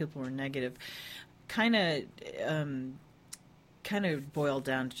 especially the people who were negative, kind of boiled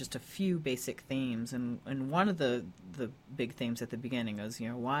down to just a few basic themes, and one of the big themes at the beginning was,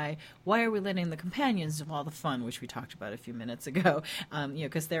 why are we letting the companions do all the fun, which we talked about a few minutes ago,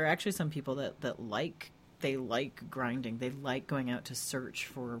 because there are actually some people that like grinding, they like going out to search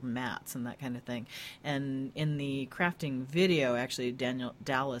for mats and that kind of thing. And in the crafting video, actually,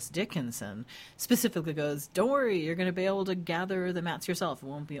 Dallas Dickinson specifically goes, don't worry, you're going to be able to gather the mats yourself, it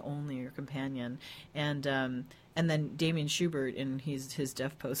won't be only your companion. And then Damian Schubert, in his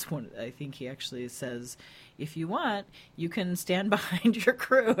dev post, I think he actually says, if you want, you can stand behind your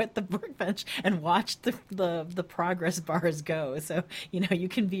crew at the workbench and watch the progress bars go. So, you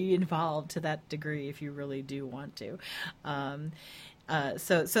can be involved to that degree if you really do want to.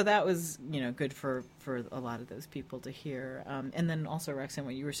 So that was, good for a lot of those people to hear. And then also, Roxanne,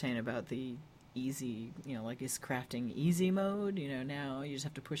 what you were saying about the easy, like is crafting easy mode, now you just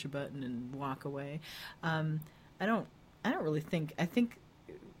have to push a button and walk away. I don't really think. I think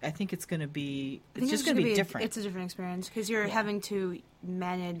it's going to be. It's just going to be different. It's a different experience because you're having to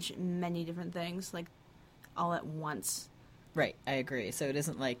manage many different things like all at once. Right, I agree. So it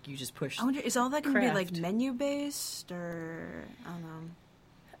isn't like you just push. I wonder, is all that going to be like menu based, or I don't know,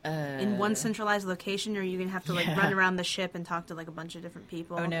 in one centralized location, or are you going to have to like run around the ship and talk to like a bunch of different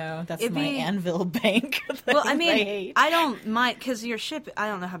people? Oh no, that's my Anvil bank. Well, I mean, I don't mind because your ship, I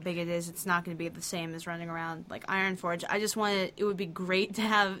don't know how big it is. It's not going to be the same as running around like Ironforge. I just wanted, it would be great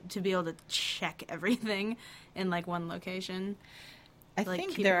to be able to check everything in like one location. I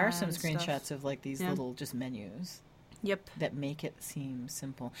think there are some screenshots of like these little just menus. Yep. that make it seem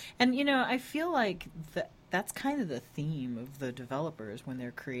simple. And, I feel like that's kind of the theme of the developers when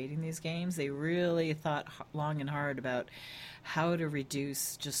they're creating these games. They really thought long and hard about how to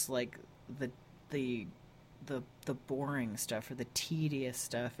reduce just like the boring stuff or the tedious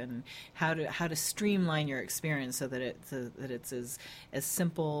stuff, and how to streamline your experience so that it's as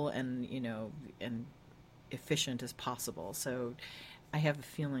simple and and efficient as possible. So I have a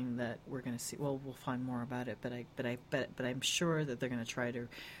feeling that we're going to see. Well, we'll find more about it, but I'm sure that they're going to try to,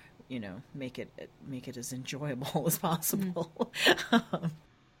 make it as enjoyable as possible.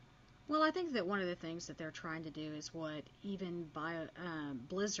 Well, I think that one of the things that they're trying to do is what even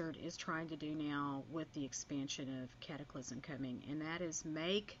Blizzard is trying to do now with the expansion of Cataclysm coming, and that is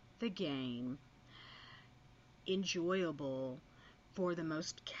make the game enjoyable for the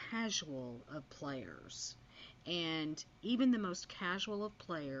most casual of players. And even the most casual of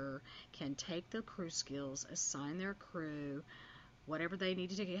player can take the crew skills, assign their crew, whatever they need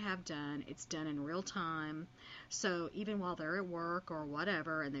to have done, it's done in real time. So even while they're at work or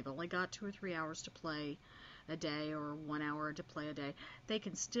whatever, and they've only got 2 or 3 hours to play a day or 1 hour to play a day, they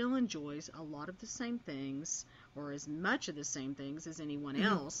can still enjoy a lot of the same things, or as much of the same things as anyone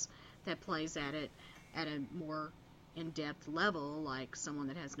else that plays at it at a more in-depth level, like someone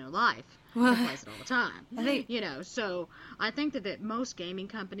that has no life that plays it all the time. So I think that most gaming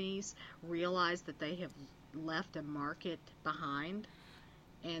companies realize that they have left a market behind,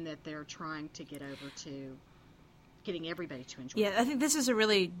 and that they're trying to get over to getting everybody to enjoy it. Yeah, I think this is a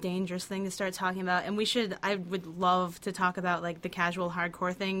really dangerous thing to start talking about, and I would love to talk about like the casual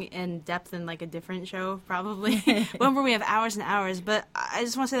hardcore thing in depth in like a different show, probably, one where we have hours and hours. But I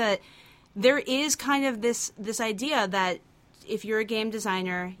just want to say that there is kind of this idea that if you're a game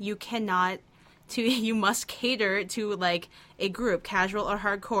designer, you must cater to like a group, casual or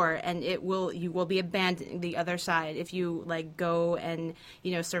hardcore, and you will be abandoning the other side if you like go and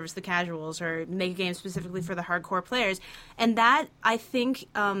service the casuals or make a game specifically for the hardcore players. And that I think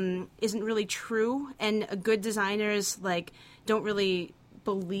isn't really true, and good designers like don't really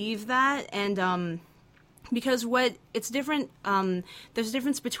believe that. And because it's different, there's a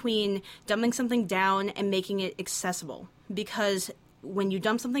difference between dumbing something down and making it accessible. Because when you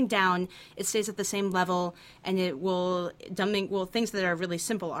dumb something down, it stays at the same level, and things that are really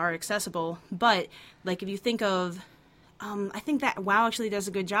simple are accessible. But like if you think of, I think that WoW actually does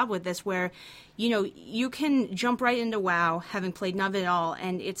a good job with this, where you can jump right into WoW having played none of it all,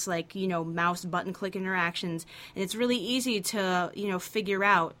 and it's like mouse button click interactions, and it's really easy to figure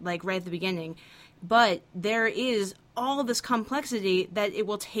out like right at the beginning. But there is all this complexity that it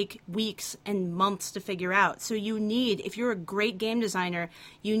will take weeks and months to figure out. So if you're a great game designer,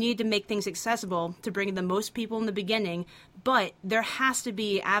 you need to make things accessible to bring the most people in the beginning, but there has to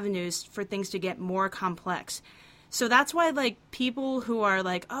be avenues for things to get more complex. So that's why, like, people who are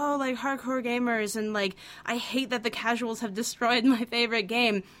like, oh, like, hardcore gamers, and, like, I hate that the casuals have destroyed my favorite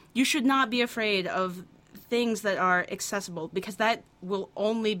game, you should not be afraid of things that are accessible, because that will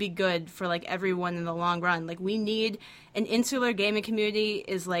only be good for like everyone in the long run. Like, we need an insular gaming community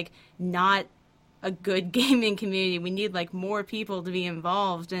is like not a good gaming community. We need like more people to be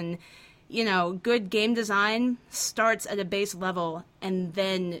involved, and good game design starts at a base level and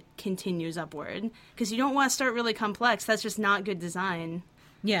then continues upward, because you don't want to start really complex. That's just not good design.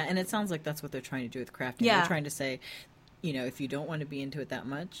 Yeah, and it sounds like that's what they're trying to do with crafting. Yeah. They're trying to say, if you don't want to be into it that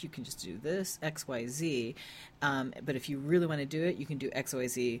much, you can just do this, X, Y, Z. But if you really want to do it, you can do X, Y,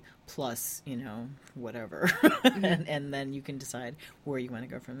 Z plus, whatever. and then you can decide where you want to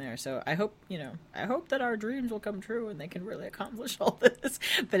go from there. So I hope that our dreams will come true and they can really accomplish all this.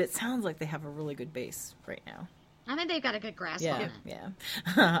 But it sounds like they have a really good base right now. I think they've got a good grasp on it. Yeah.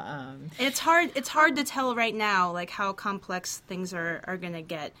 It's hard to tell right now, like, how complex things are going to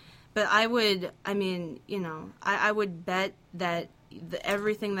get. But I would bet that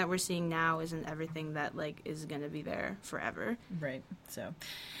everything that we're seeing now isn't everything that, like, is going to be there forever. Right. So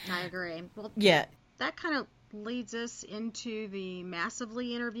I agree. Well, yeah. That kind of leads us into the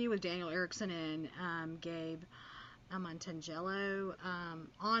Massively interview with Daniel Erickson and Gabe Montangelo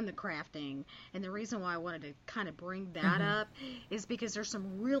on the crafting. And the reason why I wanted to kind of bring that up is because there's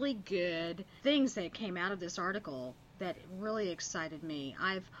some really good things that came out of this article that really excited me.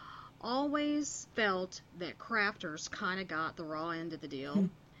 I've always felt that crafters kind of got the raw end of the deal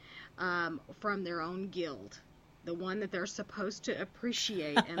from their own guild, the one that they're supposed to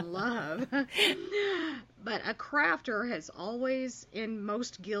appreciate and love. But a crafter has always, in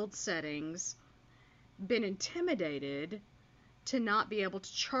most guild settings, been intimidated to not be able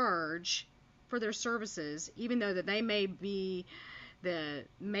to charge for their services, even though that they may be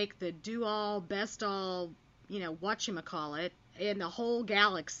make the do all, best all, whatchamacallit, in the whole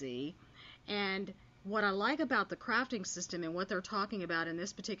galaxy. And what I like about the crafting system and what they're talking about in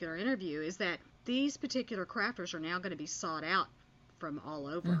this particular interview is that these particular crafters are now going to be sought out from all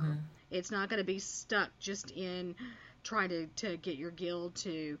over. Mm-hmm. It's not going to be stuck just in trying to get your guild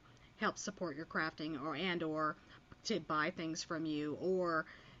to help support your crafting or to buy things from you or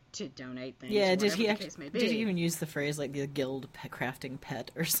to donate things. Yeah, or did whatever the case may be. Did he even use the phrase like the guild crafting pet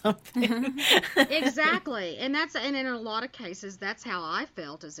or something? Exactly. And in a lot of cases that's how I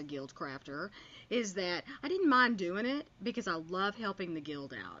felt as a guild crafter, is that I didn't mind doing it because I love helping the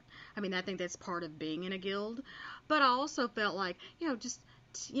guild out. I mean, I think that's part of being in a guild. But I also felt like,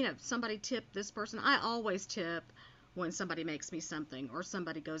 somebody tip this person. I always tip when somebody makes me something or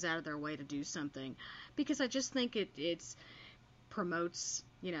somebody goes out of their way to do something, because I just think it's promotes,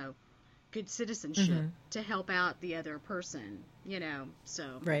 good citizenship to help out the other person, so.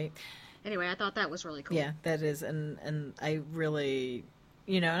 Right. Anyway, I thought that was really cool. Yeah, that is, and I really,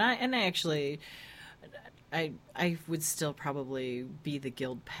 and I actually, I would still probably be the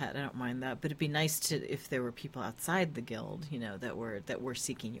guild pet. I don't mind that, but it'd be nice if there were people outside the guild, that were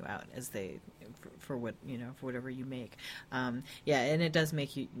seeking you out as they for what for whatever you make. And it does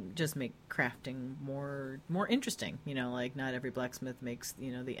make crafting more interesting. Like not every blacksmith makes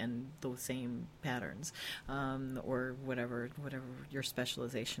the same patterns, or whatever your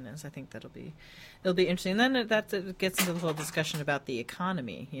specialization is. I think it'll be interesting. And then that gets into the whole discussion about the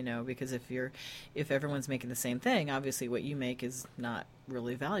economy. Because if everyone's making the same thing, obviously what you make is not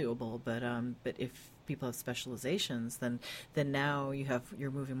really valuable. But if people have specializations, then now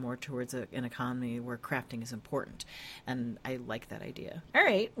you're moving more towards an economy where crafting is important, and I like that idea. All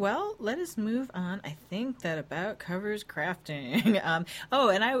right, well, let us move on. I think that about covers crafting.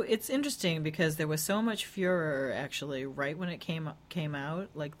 It's interesting because there was so much furor actually right when it came out,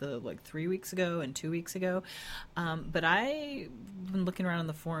 like 3 weeks ago and 2 weeks ago. But I've been looking around on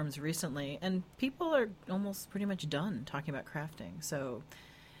the forums recently, and people are almost pretty much done talking about crafting. So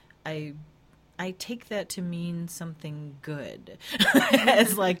I take that to mean something good.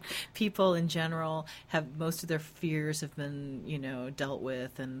 As like people in general most of their fears have been, dealt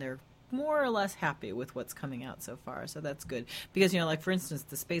with, and they're more or less happy with what's coming out so far. So that's good. Because, like for instance,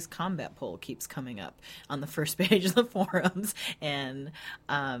 the space combat poll keeps coming up on the first page of the forums, and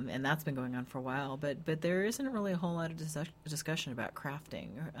that's been going on for a while. But there isn't really a whole lot of discussion about crafting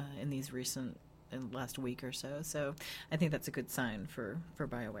in the last week or so. So I think that's a good sign for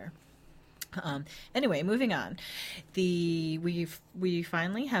BioWare. Anyway, moving on. We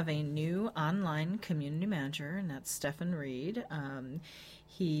finally have a new online community manager, and that's Stefan Reed.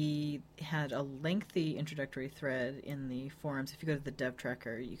 He had a lengthy introductory thread in the forums. If you go to the Dev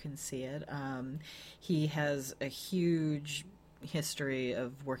Tracker, you can see it. He has a huge history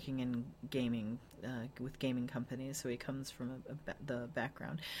of working in gaming, with gaming companies, so he comes from the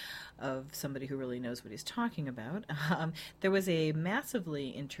background of somebody who really knows what he's talking about. There was a Massively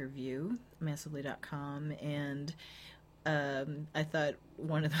interview, massively.com, and I thought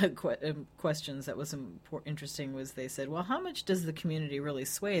one of the questions that was interesting was they said, well, how much does the community really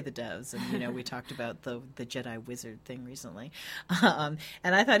sway the devs? And, we talked about the Jedi Wizard thing recently. And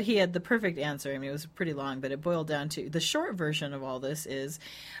I thought he had the perfect answer. I mean, it was pretty long, but it boiled down to the short version of all this is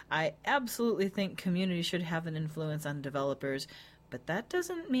I absolutely think community should have an influence on developers, but that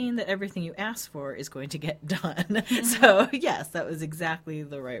doesn't mean that everything you ask for is going to get done. So, yes, that was exactly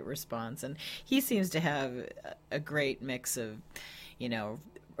the right response. And he seems to have a great mix of,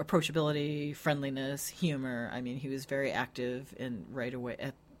 approachability, friendliness, humor. I mean, he was very active right away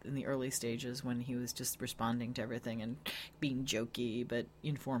in the early stages when he was just responding to everything and being jokey but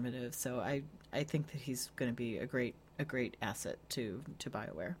informative. So I think that he's going to be a great asset to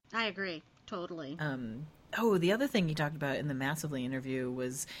BioWare. I agree. Totally. The other thing he talked about in the Massively interview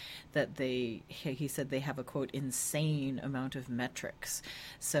was that he said they have a, quote, insane amount of metrics.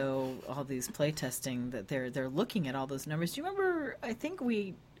 So all these playtesting that they're looking at all those numbers. Do you remember, I think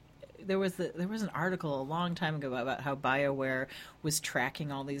there was an article a long time ago about how BioWare was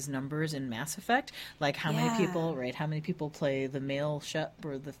tracking all these numbers in Mass Effect, like how many people play the male shep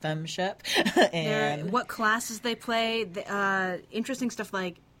or the femme shep, and what classes they play. Interesting stuff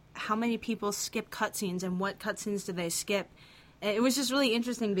like how many people skip cutscenes and what cutscenes do they skip. It was just really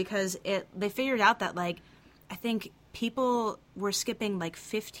interesting because they figured out that, like, I think people were skipping like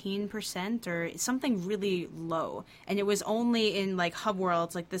 15% or something really low. And it was only in like hub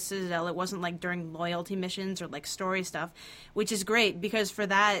worlds like the Citadel. It wasn't like during loyalty missions or like story stuff, which is great because for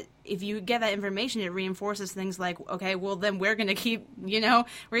that, if you get that information, it reinforces things like, okay, well then we're going to keep, we're going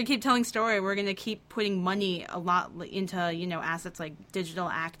to keep telling story. We're going to keep putting money a lot into, assets like digital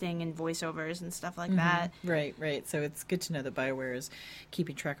acting and voiceovers and stuff like that. Right. So it's good to know that BioWare is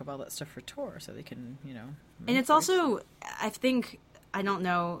keeping track of all that stuff for Tor so they can, And it's also, I think, I don't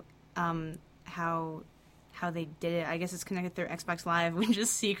know how they did it. I guess it's connected through Xbox Live, which is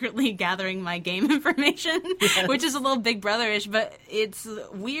secretly gathering my game information, which is a little Big Brother-ish, but it's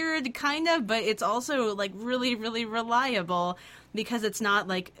weird, kind of, but it's also, like, really, really reliable because it's not,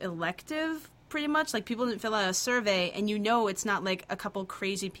 like, elective, pretty much. Like, people didn't fill out a survey, and it's not, like, a couple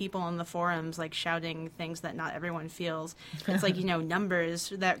crazy people on the forums, like, shouting things that not everyone feels. It's, like,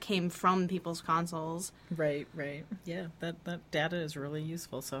 numbers that came from people's consoles. Right. Yeah, that data is really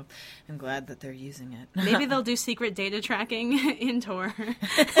useful, so I'm glad that they're using it. Maybe they'll do secret data tracking in Tor.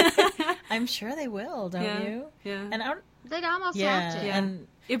 I'm sure they will, don't you? Yeah. And they'd almost have to. Yeah. And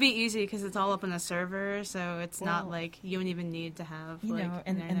it'd be easy because it's all up on a server, so it's not like you don't even need to have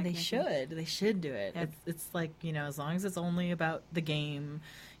and they should do it. Yep. It's like as long as it's only about the game,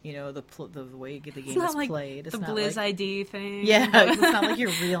 the way the game is played. It's the not Blizz like, ID thing. Yeah, it's not like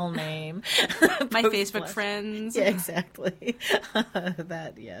your real name. My Facebook friends. Yeah, exactly.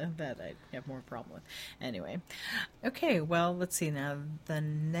 that I have more problem with. Anyway, okay. Well, let's see now. The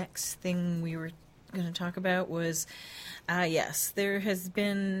next thing we were going to talk about was, yes, there has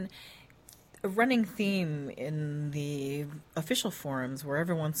been a running theme in the official forums where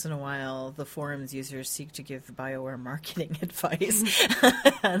every once in a while the forums users seek to give BioWare marketing advice.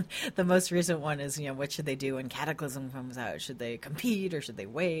 And the most recent one is, what should they do when Cataclysm comes out? Should they compete or should they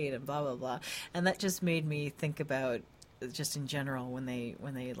wait? And blah, blah, blah. And that just made me think about just in general when they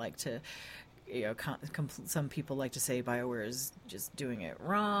like to, some people like to say BioWare is just doing it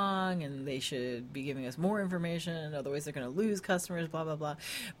wrong and they should be giving us more information, otherwise they're going to lose customers, blah, blah, blah.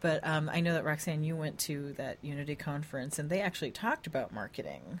 But I know that, Roxanne, you went to that Unity conference and they actually talked about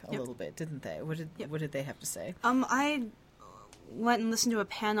marketing a little bit, didn't they? What did they have to say? I went and listened to a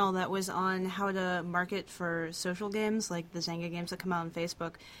panel that was on how to market for social games, like the Zynga games that come out on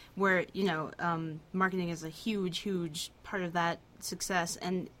Facebook, where, marketing is a huge, huge part of that success.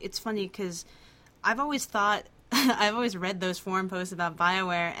 And it's funny because I've always read those forum posts about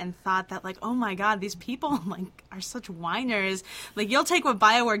BioWare and thought that, like, oh my god, these people, like, are such whiners. Like, you'll take what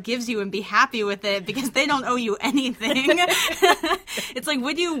BioWare gives you and be happy with it because they don't owe you anything. It's like,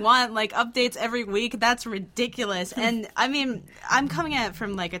 would you want, like, updates every week? That's ridiculous. And, I mean, I'm coming at it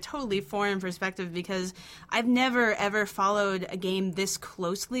from, like, a totally foreign perspective because I've never, ever followed a game this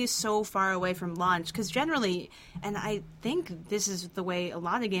closely so far away from launch. Because generally, and I think this is the way a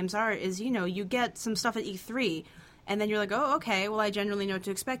lot of games are, is, you get some stuff at E3, and then you're like, oh, okay, well, I generally know what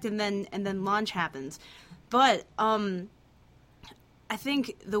to expect, and then launch happens. But I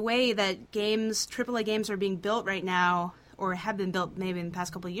think the way that AAA games are being built right now, or have been built maybe in the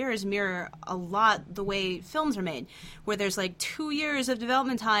past couple of years, mirror a lot the way films are made, where there's like 2 years of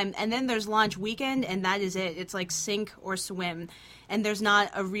development time, and then there's launch weekend, and that is it. It's like sink or swim, and there's not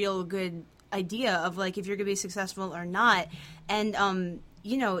a real good idea of like if you're going to be successful or not. And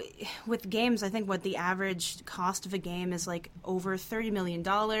with games, I think what the average cost of a game is like over $30 million.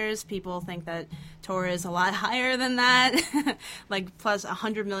 People think that Tor is a lot higher than that, like plus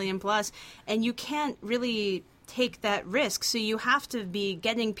 100 million plus. And you can't really take that risk. So you have to be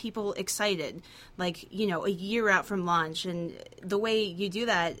getting people excited, like, a year out from launch. And the way you do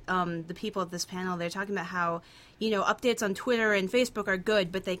that, the people at this panel, they're talking about how, updates on Twitter and Facebook are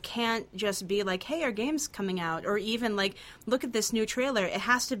good, but they can't just be like, hey, our game's coming out, or even like, look at this new trailer. It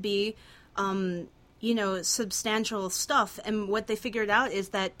has to be, substantial stuff. And what they figured out is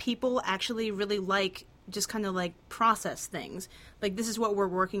that people actually really like just kind of like process things. Like, this is what we're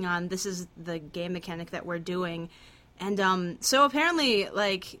working on. This is the game mechanic that we're doing. And so apparently,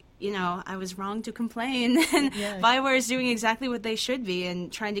 like, I was wrong to complain. And BioWare is doing exactly what they should be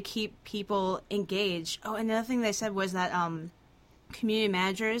and trying to keep people engaged. Oh, another thing they said was that community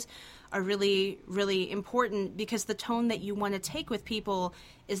managers are really, really important because the tone that you want to take with people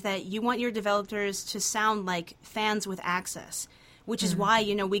is that you want your developers to sound like fans with access. Which is why,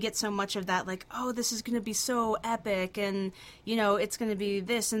 we get so much of that, like, oh, this is going to be so epic, and, it's going to be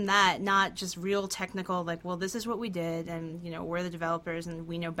this and that, not just real technical, like, well, this is what we did, and, we're the developers, and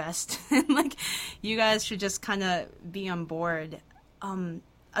we know best. And, like, you guys should just kind of be on board.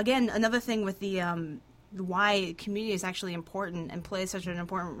 Again, another thing with the why community is actually important and plays such an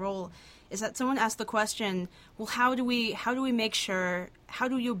important role is that someone asked the question, well, how do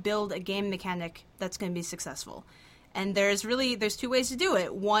you build a game mechanic that's going to be successful? And there's two ways to do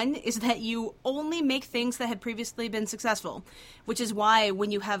it. One is that you only make things that have previously been successful, which is why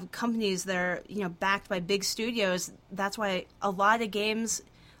when you have companies that are, backed by big studios, that's why a lot of games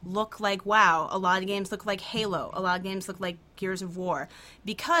look like WoW, a lot of games look like Halo, a lot of games look like Gears of War.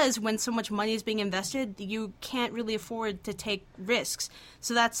 Because when so much money is being invested, you can't really afford to take risks.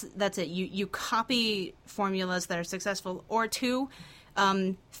 So that's it. You copy formulas that are successful, or two,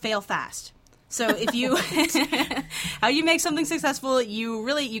 fail fast. So if you, how you make something successful,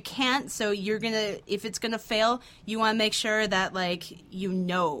 you can't. So if it's gonna fail, you want to make sure that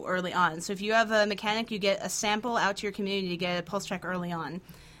early on. So if you have a mechanic, you get a sample out to your community to get a pulse check early on.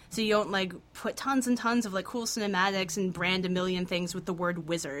 So you don't put tons and tons of cool cinematics and brand a million things with the word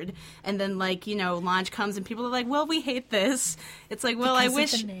wizard, and then launch comes and people are like, well, we hate this. It's like, well, I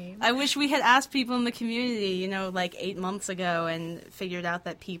wish we had asked people in the community 8 months ago and figured out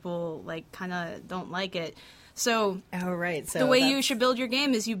that people kind of don't like it. So, right. So the way you should build your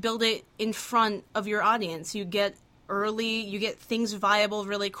game is you build it in front of your audience. You get things viable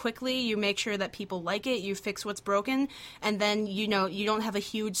really quickly, you make sure that people like it, you fix what's broken, and then you don't have a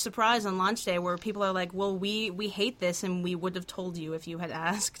huge surprise on launch day where people are like, well, we hate this and we would have told you if you had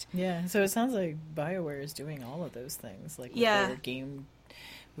asked. Yeah, so it sounds like BioWare is doing all of those things, with their game,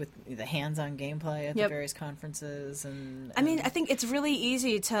 with the hands-on gameplay at the various conferences. And I mean, I think it's really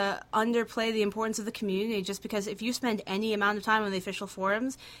easy to underplay the importance of the community, just because if you spend any amount of time on the official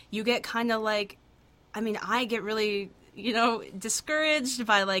forums, you get kind of I get really, discouraged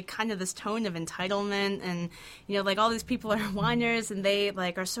by kind of this tone of entitlement, and all these people are whiners and they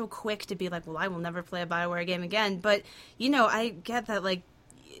are so quick to be like, well, I will never play a BioWare game again. But I get that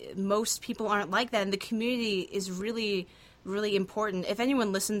most people aren't like that, and the community is really, really important. If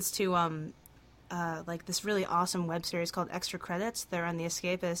anyone listens to this really awesome web series called Extra Credits, they're on The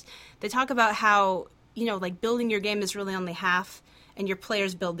Escapist, they talk about how building your game is really only half, and your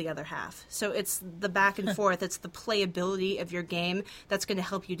players build the other half. So it's the back and forth, it's the playability of your game that's going to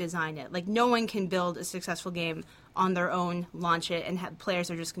help you design it. No one can build a successful game on their own, launch it, and players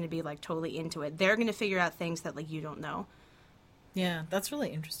are just going to be totally into it. They're going to figure out things that you don't know. Yeah, that's really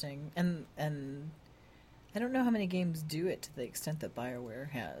interesting. And I don't know how many games do it to the extent that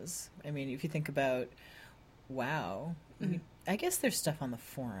BioWare has. I mean, if you think about WoW, I guess there's stuff on the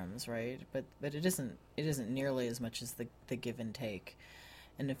forums, right? But it isn't nearly as much as the give and take.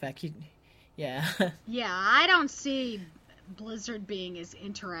 And in fact, yeah, I don't see Blizzard being as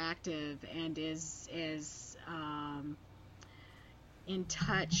interactive and as in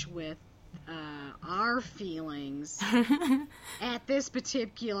touch with our feelings at this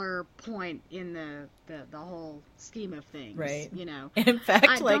particular point in the whole scheme of things, right? In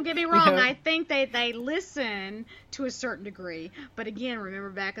fact, don't get me wrong, I think they listen to a certain degree, but again, remember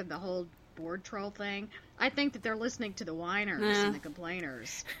back at the whole board troll thing, I think that they're listening to the whiners and the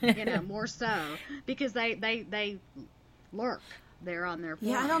complainers, more so, because they lurk there on their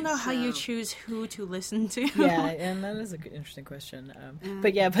forums. Yeah, I don't know how you choose who to listen to. Yeah, and that is an interesting question.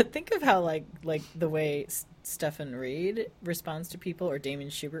 But think of how the way Stefan Reed responds to people, or Damien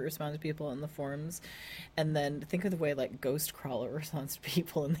Schubert responds to people in the forums, and then think of the way Ghostcrawler responds to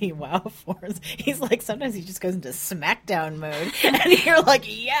people in the WoW forums. He's sometimes he just goes into SmackDown mode, and you're like,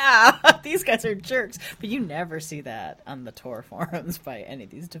 yeah, these guys are jerks. But you never see that on the Tor forums by any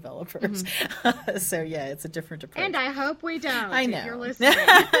of these developers. So yeah, it's a different approach. And I hope we don't. I know. If you're listening.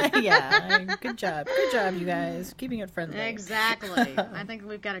 Yeah, good job, you guys, keeping it friendly. Exactly. I think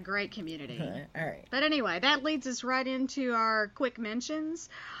we've got a great community. All right. But anyway, that leads us right into our quick mentions.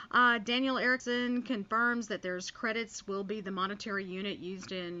 Daniel Erickson confirms that there's credits will be the monetary unit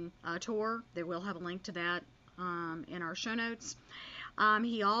used in Tor. They will have a link to that in our show notes.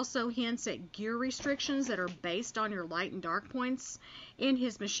 He also hints at gear restrictions that are based on your light and dark points in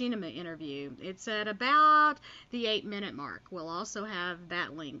his Machinima interview. It's at about the 8-minute mark. We'll also have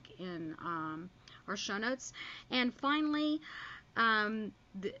that link in our show notes. And finally,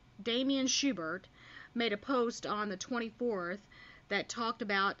 Damien Schubert made a post on the 24th that talked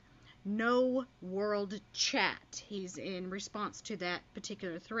about no world chat. He's in response to that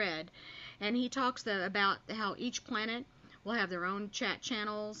particular thread. And he talks about how each planet will have their own chat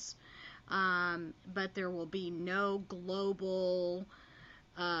channels, but there will be no global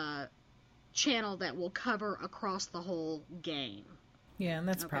channel that will cover across the whole game. Yeah, and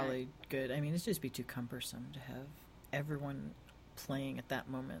that's probably good. I mean, it'd just be too cumbersome to have everyone playing at that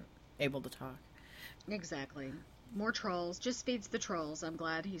moment able to talk. Exactly. More trolls. Just feeds the trolls. I'm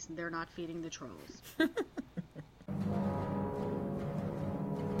glad they're not feeding the trolls.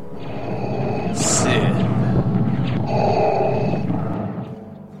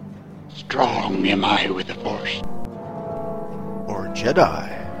 am I with the Force. Or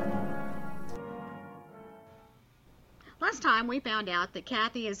Jedi. Last time we found out that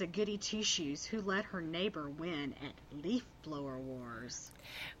Kathy is a goody two-shoes who let her neighbor win at Leaf Blower Wars.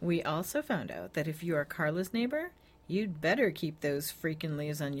 We also found out that if you are Carla's neighbor, you'd better keep those freaking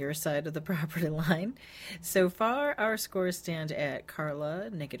leaves on your side of the property line. So far, our scores stand at Carla,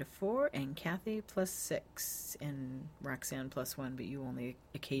 -4, and Kathy, +6, and Roxanne, +1, but you only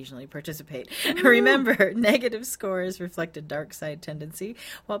occasionally participate. Remember, negative scores reflect a dark side tendency,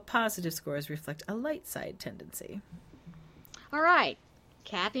 while positive scores reflect a light side tendency. All right,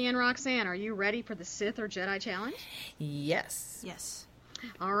 Kathy and Roxanne, are you ready for the Sith or Jedi challenge? Yes. Yes.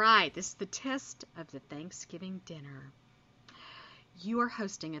 All right, this is the test of the Thanksgiving dinner. You are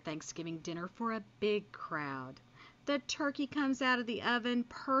hosting a Thanksgiving dinner for a big crowd. The turkey comes out of the oven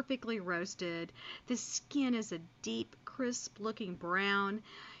perfectly roasted. The skin is a deep, crisp-looking brown.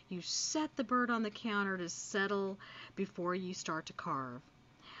 You set the bird on the counter to settle before you start to carve.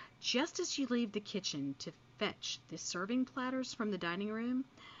 Just as you leave the kitchen to fetch the serving platters from the dining room,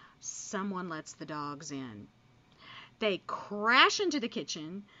 someone lets the dogs in. They crash into the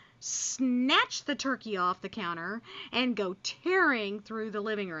kitchen, snatch the turkey off the counter, and go tearing through the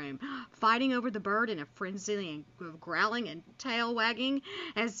living room, fighting over the bird in a frenzy of growling and tail wagging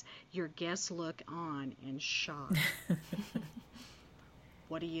as your guests look on in shock.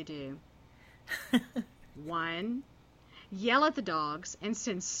 What do you do? 1, yell at the dogs and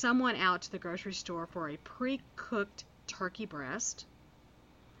send someone out to the grocery store for a pre-cooked turkey breast.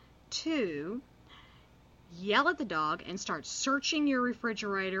 2, yell at the dog and start searching your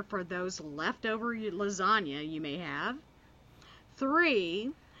refrigerator for those leftover lasagna you may have.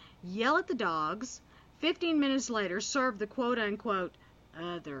 3, yell at the dogs. 15 minutes later, serve the quote-unquote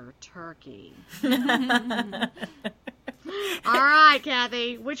other turkey. All right,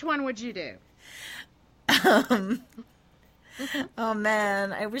 Kathy, which one would you do? Oh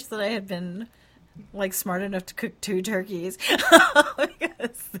man, I wish that I had been smart enough to cook 2 turkeys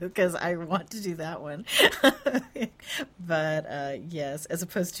because I want to do that one. But yes, as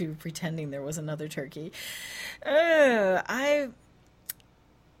opposed to pretending there was another turkey. I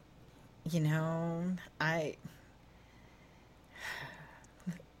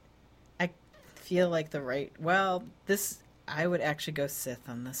feel like I would actually go Sith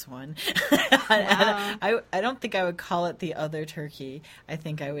on this one. Wow. I don't think I would call it the other turkey. I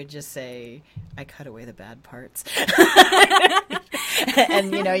think I would just say I cut away the bad parts.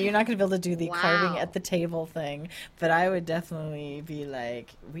 And, you're not going to be able to do the carving at the table thing. But I would definitely be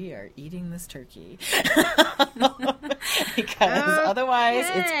like, we are eating this turkey. Because otherwise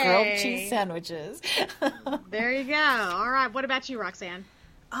it's grilled cheese sandwiches. There you go. All right. What about you, Roxanne?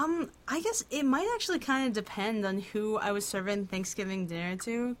 I guess it might actually kind of depend on who I was serving Thanksgiving dinner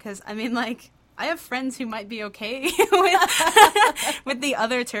to, because, I have friends who might be okay with the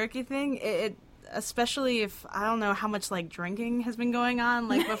other turkey thing, especially if, I don't know how much, drinking has been going on,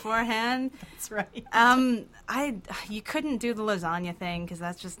 beforehand. That's right. You couldn't do the lasagna thing, because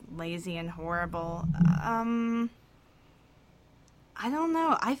that's just lazy and horrible. I don't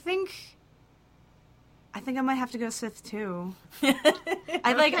know. I think I might have to go Sith too. There's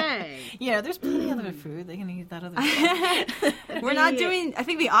plenty of other food. They can eat that other stuff. We're not doing, I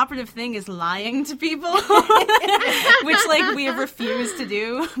think the operative thing is lying to people, which we have refused to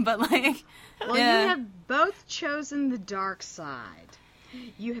do, but you have both chosen the dark side.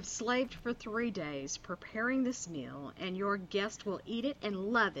 You have slaved for 3 days preparing this meal, and your guest will eat it and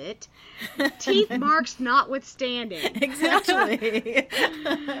love it, teeth marks notwithstanding. Exactly.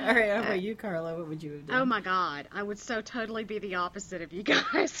 All right, how about you, Carla? What would you have done? Oh, my God. I would so totally be the opposite of you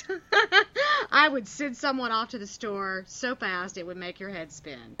guys. I would send someone off to the store so fast it would make your head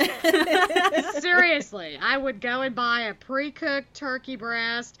spin. Seriously. I would go and buy a pre-cooked turkey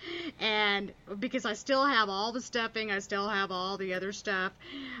breast, and because I still have all the stuffing, I still have all the other stuff,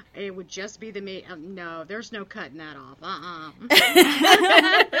 it would just be the meat. No, there's no cutting that off.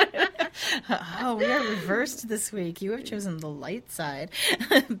 Oh, we are reversed this week. You have chosen the light side.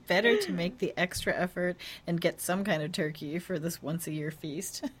 Better to make the extra effort and get some kind of turkey for this once-a-year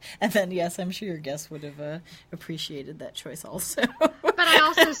feast. And then, yes, I'm sure your guests would have appreciated that choice also. But I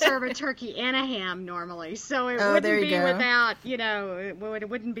also serve a turkey and a ham normally, so it wouldn't be without, it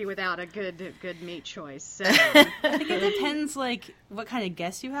wouldn't be without a good meat choice. So. I think it depends, what kind of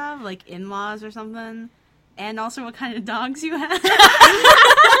guests you have, in-laws or something, and also what kind of dogs you have.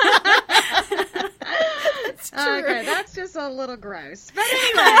 That's true. Okay, that's just a little gross. But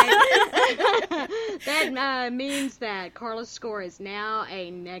anyway, that means that Carla's score is now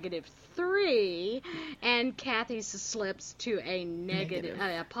a -3, and Kathy's slips to a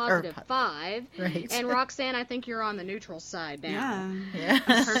a positive 5. Right. And Roxanne, I think you're on the neutral side now.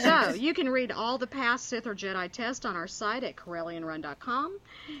 Yeah. So, you can read all the past Sith or Jedi tests on our site at CorellianRun.com.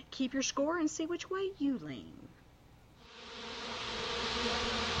 Keep your score and see which way you lean.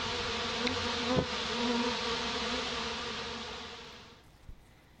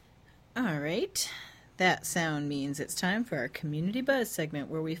 All right. That sound means it's time for our Community Buzz segment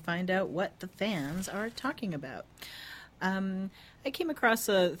where we find out what the fans are talking about. I came across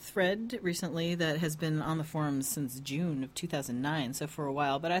a thread recently that has been on the forums since June of 2009, so for a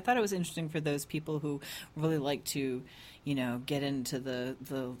while, but I thought it was interesting for those people who really like to, get into the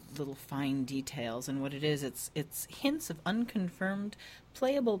little fine details. And what it is, it's hints of unconfirmed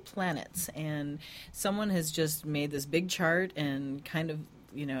playable planets, and someone has just made this big chart and kind of,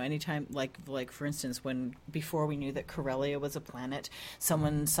 anytime, like for instance, before we knew that Corellia was a planet,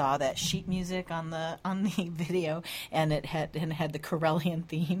 someone saw that sheet music on the video, and it had the Corellian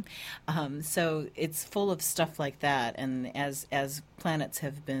theme. So it's full of stuff like that, and as planets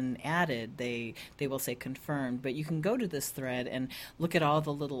have been added, they will say confirmed. But you can go to this thread and look at all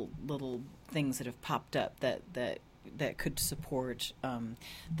the little things that have popped up that could support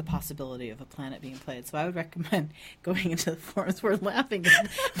the possibility of a planet being played. So I would recommend going into the forums. We're laughing because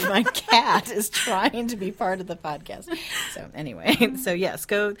my cat is trying to be part of the podcast. So anyway, so yes,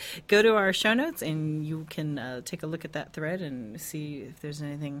 go to our show notes and you can take a look at that thread and see if there's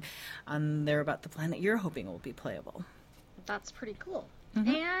anything on there about the planet you're hoping will be playable. That's pretty cool.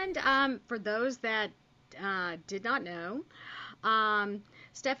 Mm-hmm. And for those that did not know,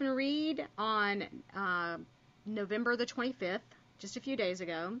 Stephen Reed on November the 25th, just a few days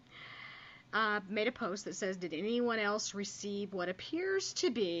ago, made a post that says, did anyone else receive what appears to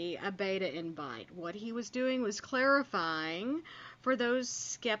be a beta invite? What he was doing was clarifying for those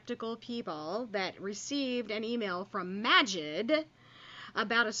skeptical people that received an email from Majid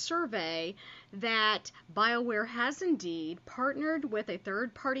about a survey that BioWare has indeed partnered with a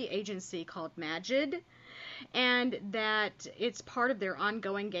third-party agency called Majid, and that it's part of their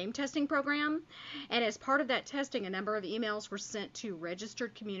ongoing game testing program. And as part of that testing, a number of emails were sent to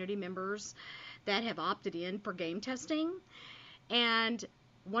registered community members that have opted in for game testing. And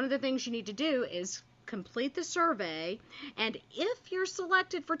one of the things you need to do is complete the survey, and if you're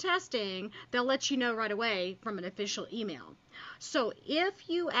selected for testing, they'll let you know right away from an official email. So if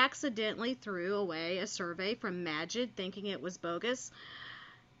you accidentally threw away a survey from Majid thinking it was bogus,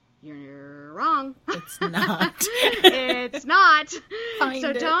 you're wrong. It's not. It's not. Find so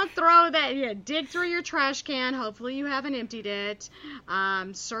it. don't throw that. Yeah, dig through your trash can. Hopefully you haven't emptied it.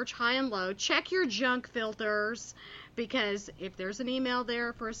 Search high and low. Check your junk filters, because if there's an email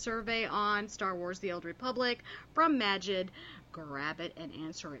there for a survey on Star Wars: The Old Republic from Majid, grab it and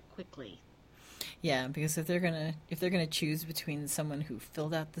answer it quickly. Yeah, because if they're gonna choose between someone who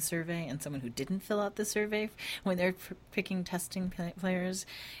filled out the survey and someone who didn't fill out the survey when they're picking testing players,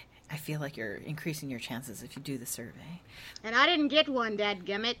 I feel like you're increasing your chances if you do the survey. And I didn't get one,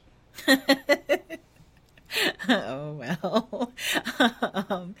 dadgummit. Oh, well.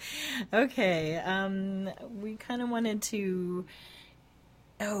 Okay. We kind of wanted to...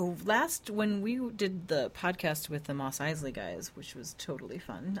 when we did the podcast with the Mos Eisley guys, which was totally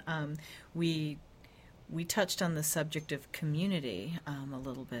fun, we touched on the subject of community a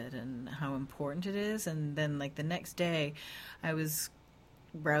little bit and how important it is. And then, like, the next day, I was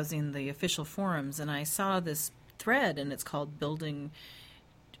browsing the official forums and I saw this thread, and it's called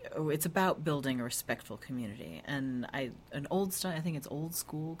it's about building a respectful community. And I think it's Old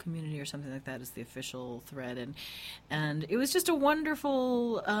School Community or something like that is the official thread. And it was just a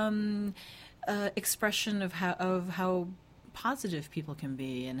wonderful expression of how positive people can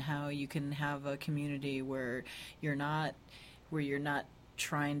be, and how you can have a community where you're not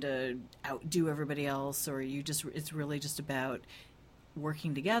trying to outdo everybody else, or it's really just about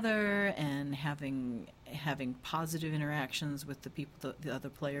working together and having positive interactions with the people, the other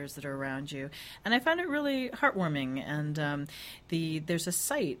players that are around you. And I found it really heartwarming. And there's a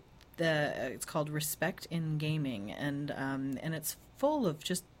site it's called Respect in Gaming, and it's full of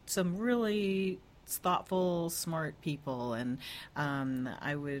just some really thoughtful, smart people. And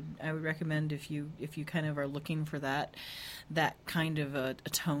I would recommend, if you kind of are looking for that kind of a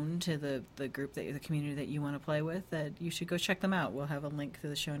tone to the group, the community that you want to play with, that you should go check them out. We'll have a link to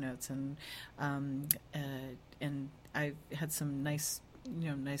the show notes, and I've had some nice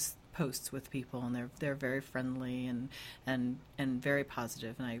posts with people, and they're very friendly and very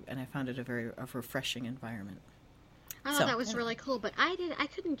positive, and I found it a refreshing environment. I thought that was really cool, but I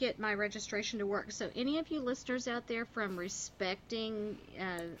couldn't get my registration to work. So any of you listeners out there from Respecting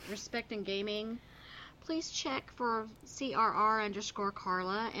Gaming, please check for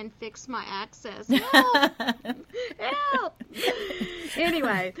CRR_Carla and fix my access. Help! Help!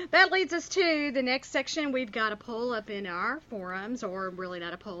 Anyway, that leads us to the next section. We've got a poll up in our forums, or really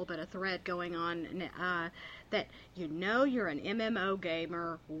not a poll, but a thread going on that you're an MMO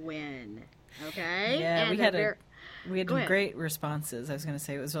gamer when. Okay? Yeah, and we had great responses. I was going to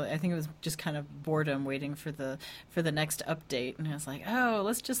say I think it was just kind of boredom waiting for the next update, and I was like, oh,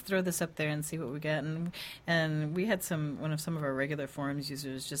 let's just throw this up there and see what we get. And we had some of our regular forums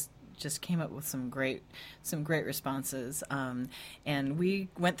users just came up with some great responses, and we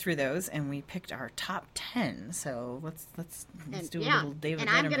went through those and we picked our top 10. So let's do a little David Letterman thing. And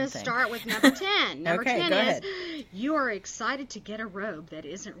I'm going to start with number 10. Number okay, 10 go is ahead. You are excited to get a robe that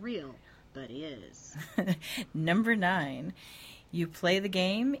isn't real, but is. Number 9, you play the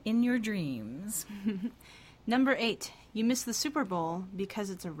game in your dreams. Number 8, you miss the Super Bowl because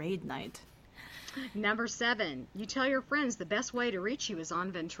it's a raid night. Number 7, you tell your friends the best way to reach you is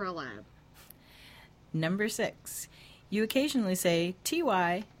on Ventrilo. Number 6, you occasionally say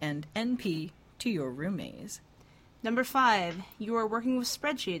TY and NP to your roommates. Number 5, you are working with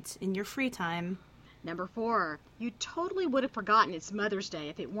spreadsheets in your free time. Number 4, you totally would have forgotten it's Mother's Day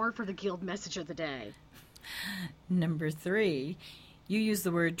if it weren't for the guild message of the day. Number 3, you use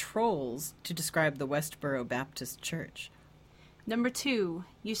the word trolls to describe the Westboro Baptist Church. Number 2,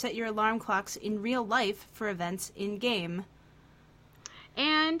 you set your alarm clocks in real life for events in-game.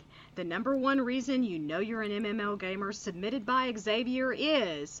 And the number 1 reason you know you're an MMO gamer, submitted by Xavier,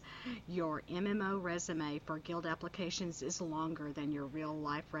 is your MMO resume for guild applications is longer than your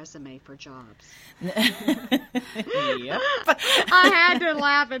real-life resume for jobs. Yep. I had to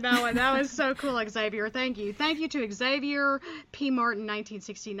laugh at that one. That was so cool, Xavier. Thank you. Thank you to Xavier, P. Martin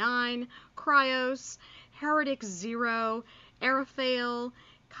 1969, Cryos, Heretic Zero, Arafael,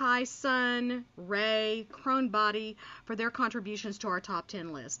 Kai Sun, Ray, Cronebody for their contributions to our top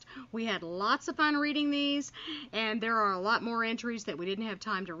 10 list. We had lots of fun reading these, and there are a lot more entries that we didn't have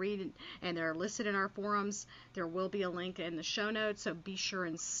time to read, and they're listed in our forums. There will be a link in the show notes, so be sure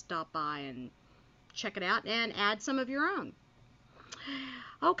and stop by and check it out and add some of your own.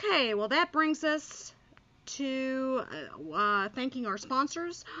 Okay, well that brings us to thanking our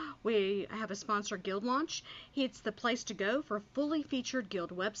sponsors. We have a sponsor, Guild Launch. It's the place to go for fully featured guild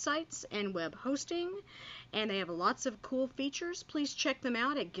websites and web hosting, and they have lots of cool features. Please check them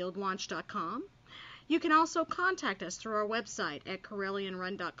out at guildlaunch.com. You can also contact us through our website at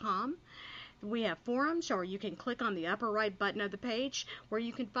corellianrun.com. We have forums, or you can click on the upper right button of the page where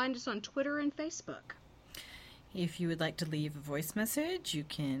you can find us on Twitter and Facebook. If you would like to leave a voice message, you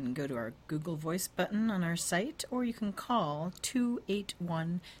can go to our Google Voice button on our site, or you can call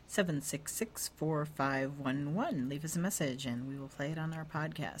 281-766-4511. Leave us a message, and we will play it on our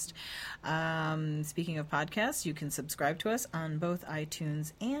podcast. Speaking of podcasts, you can subscribe to us on both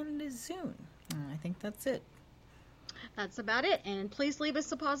iTunes and Zune. I think that's it. That's about it. And please leave us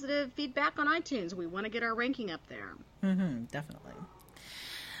some positive feedback on iTunes. We want to get our ranking up there. Definitely.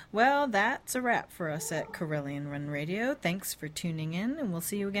 Well, that's a wrap for us at Corellian Run Radio. Thanks for tuning in, and we'll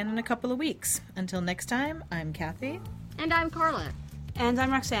see you again in a couple of weeks. Until next time, I'm Kathy. And I'm Carla. And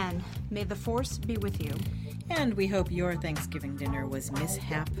I'm Roxanne. May the Force be with you. And we hope your Thanksgiving dinner was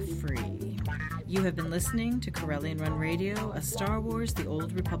mishap-free. You have been listening to Corellian Run Radio, a Star Wars The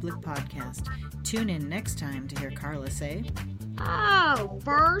Old Republic podcast. Tune in next time to hear Carla say... Oh,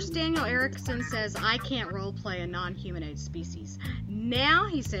 first Daniel Erickson says, I can't roleplay a non-humanoid species. Now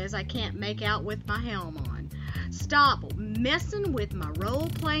he says I can't make out with my helm on. Stop messing with my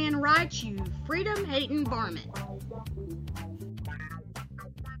role-playing rights, you freedom-hating varmint.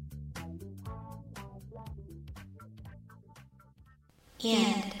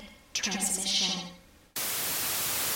 End transmission.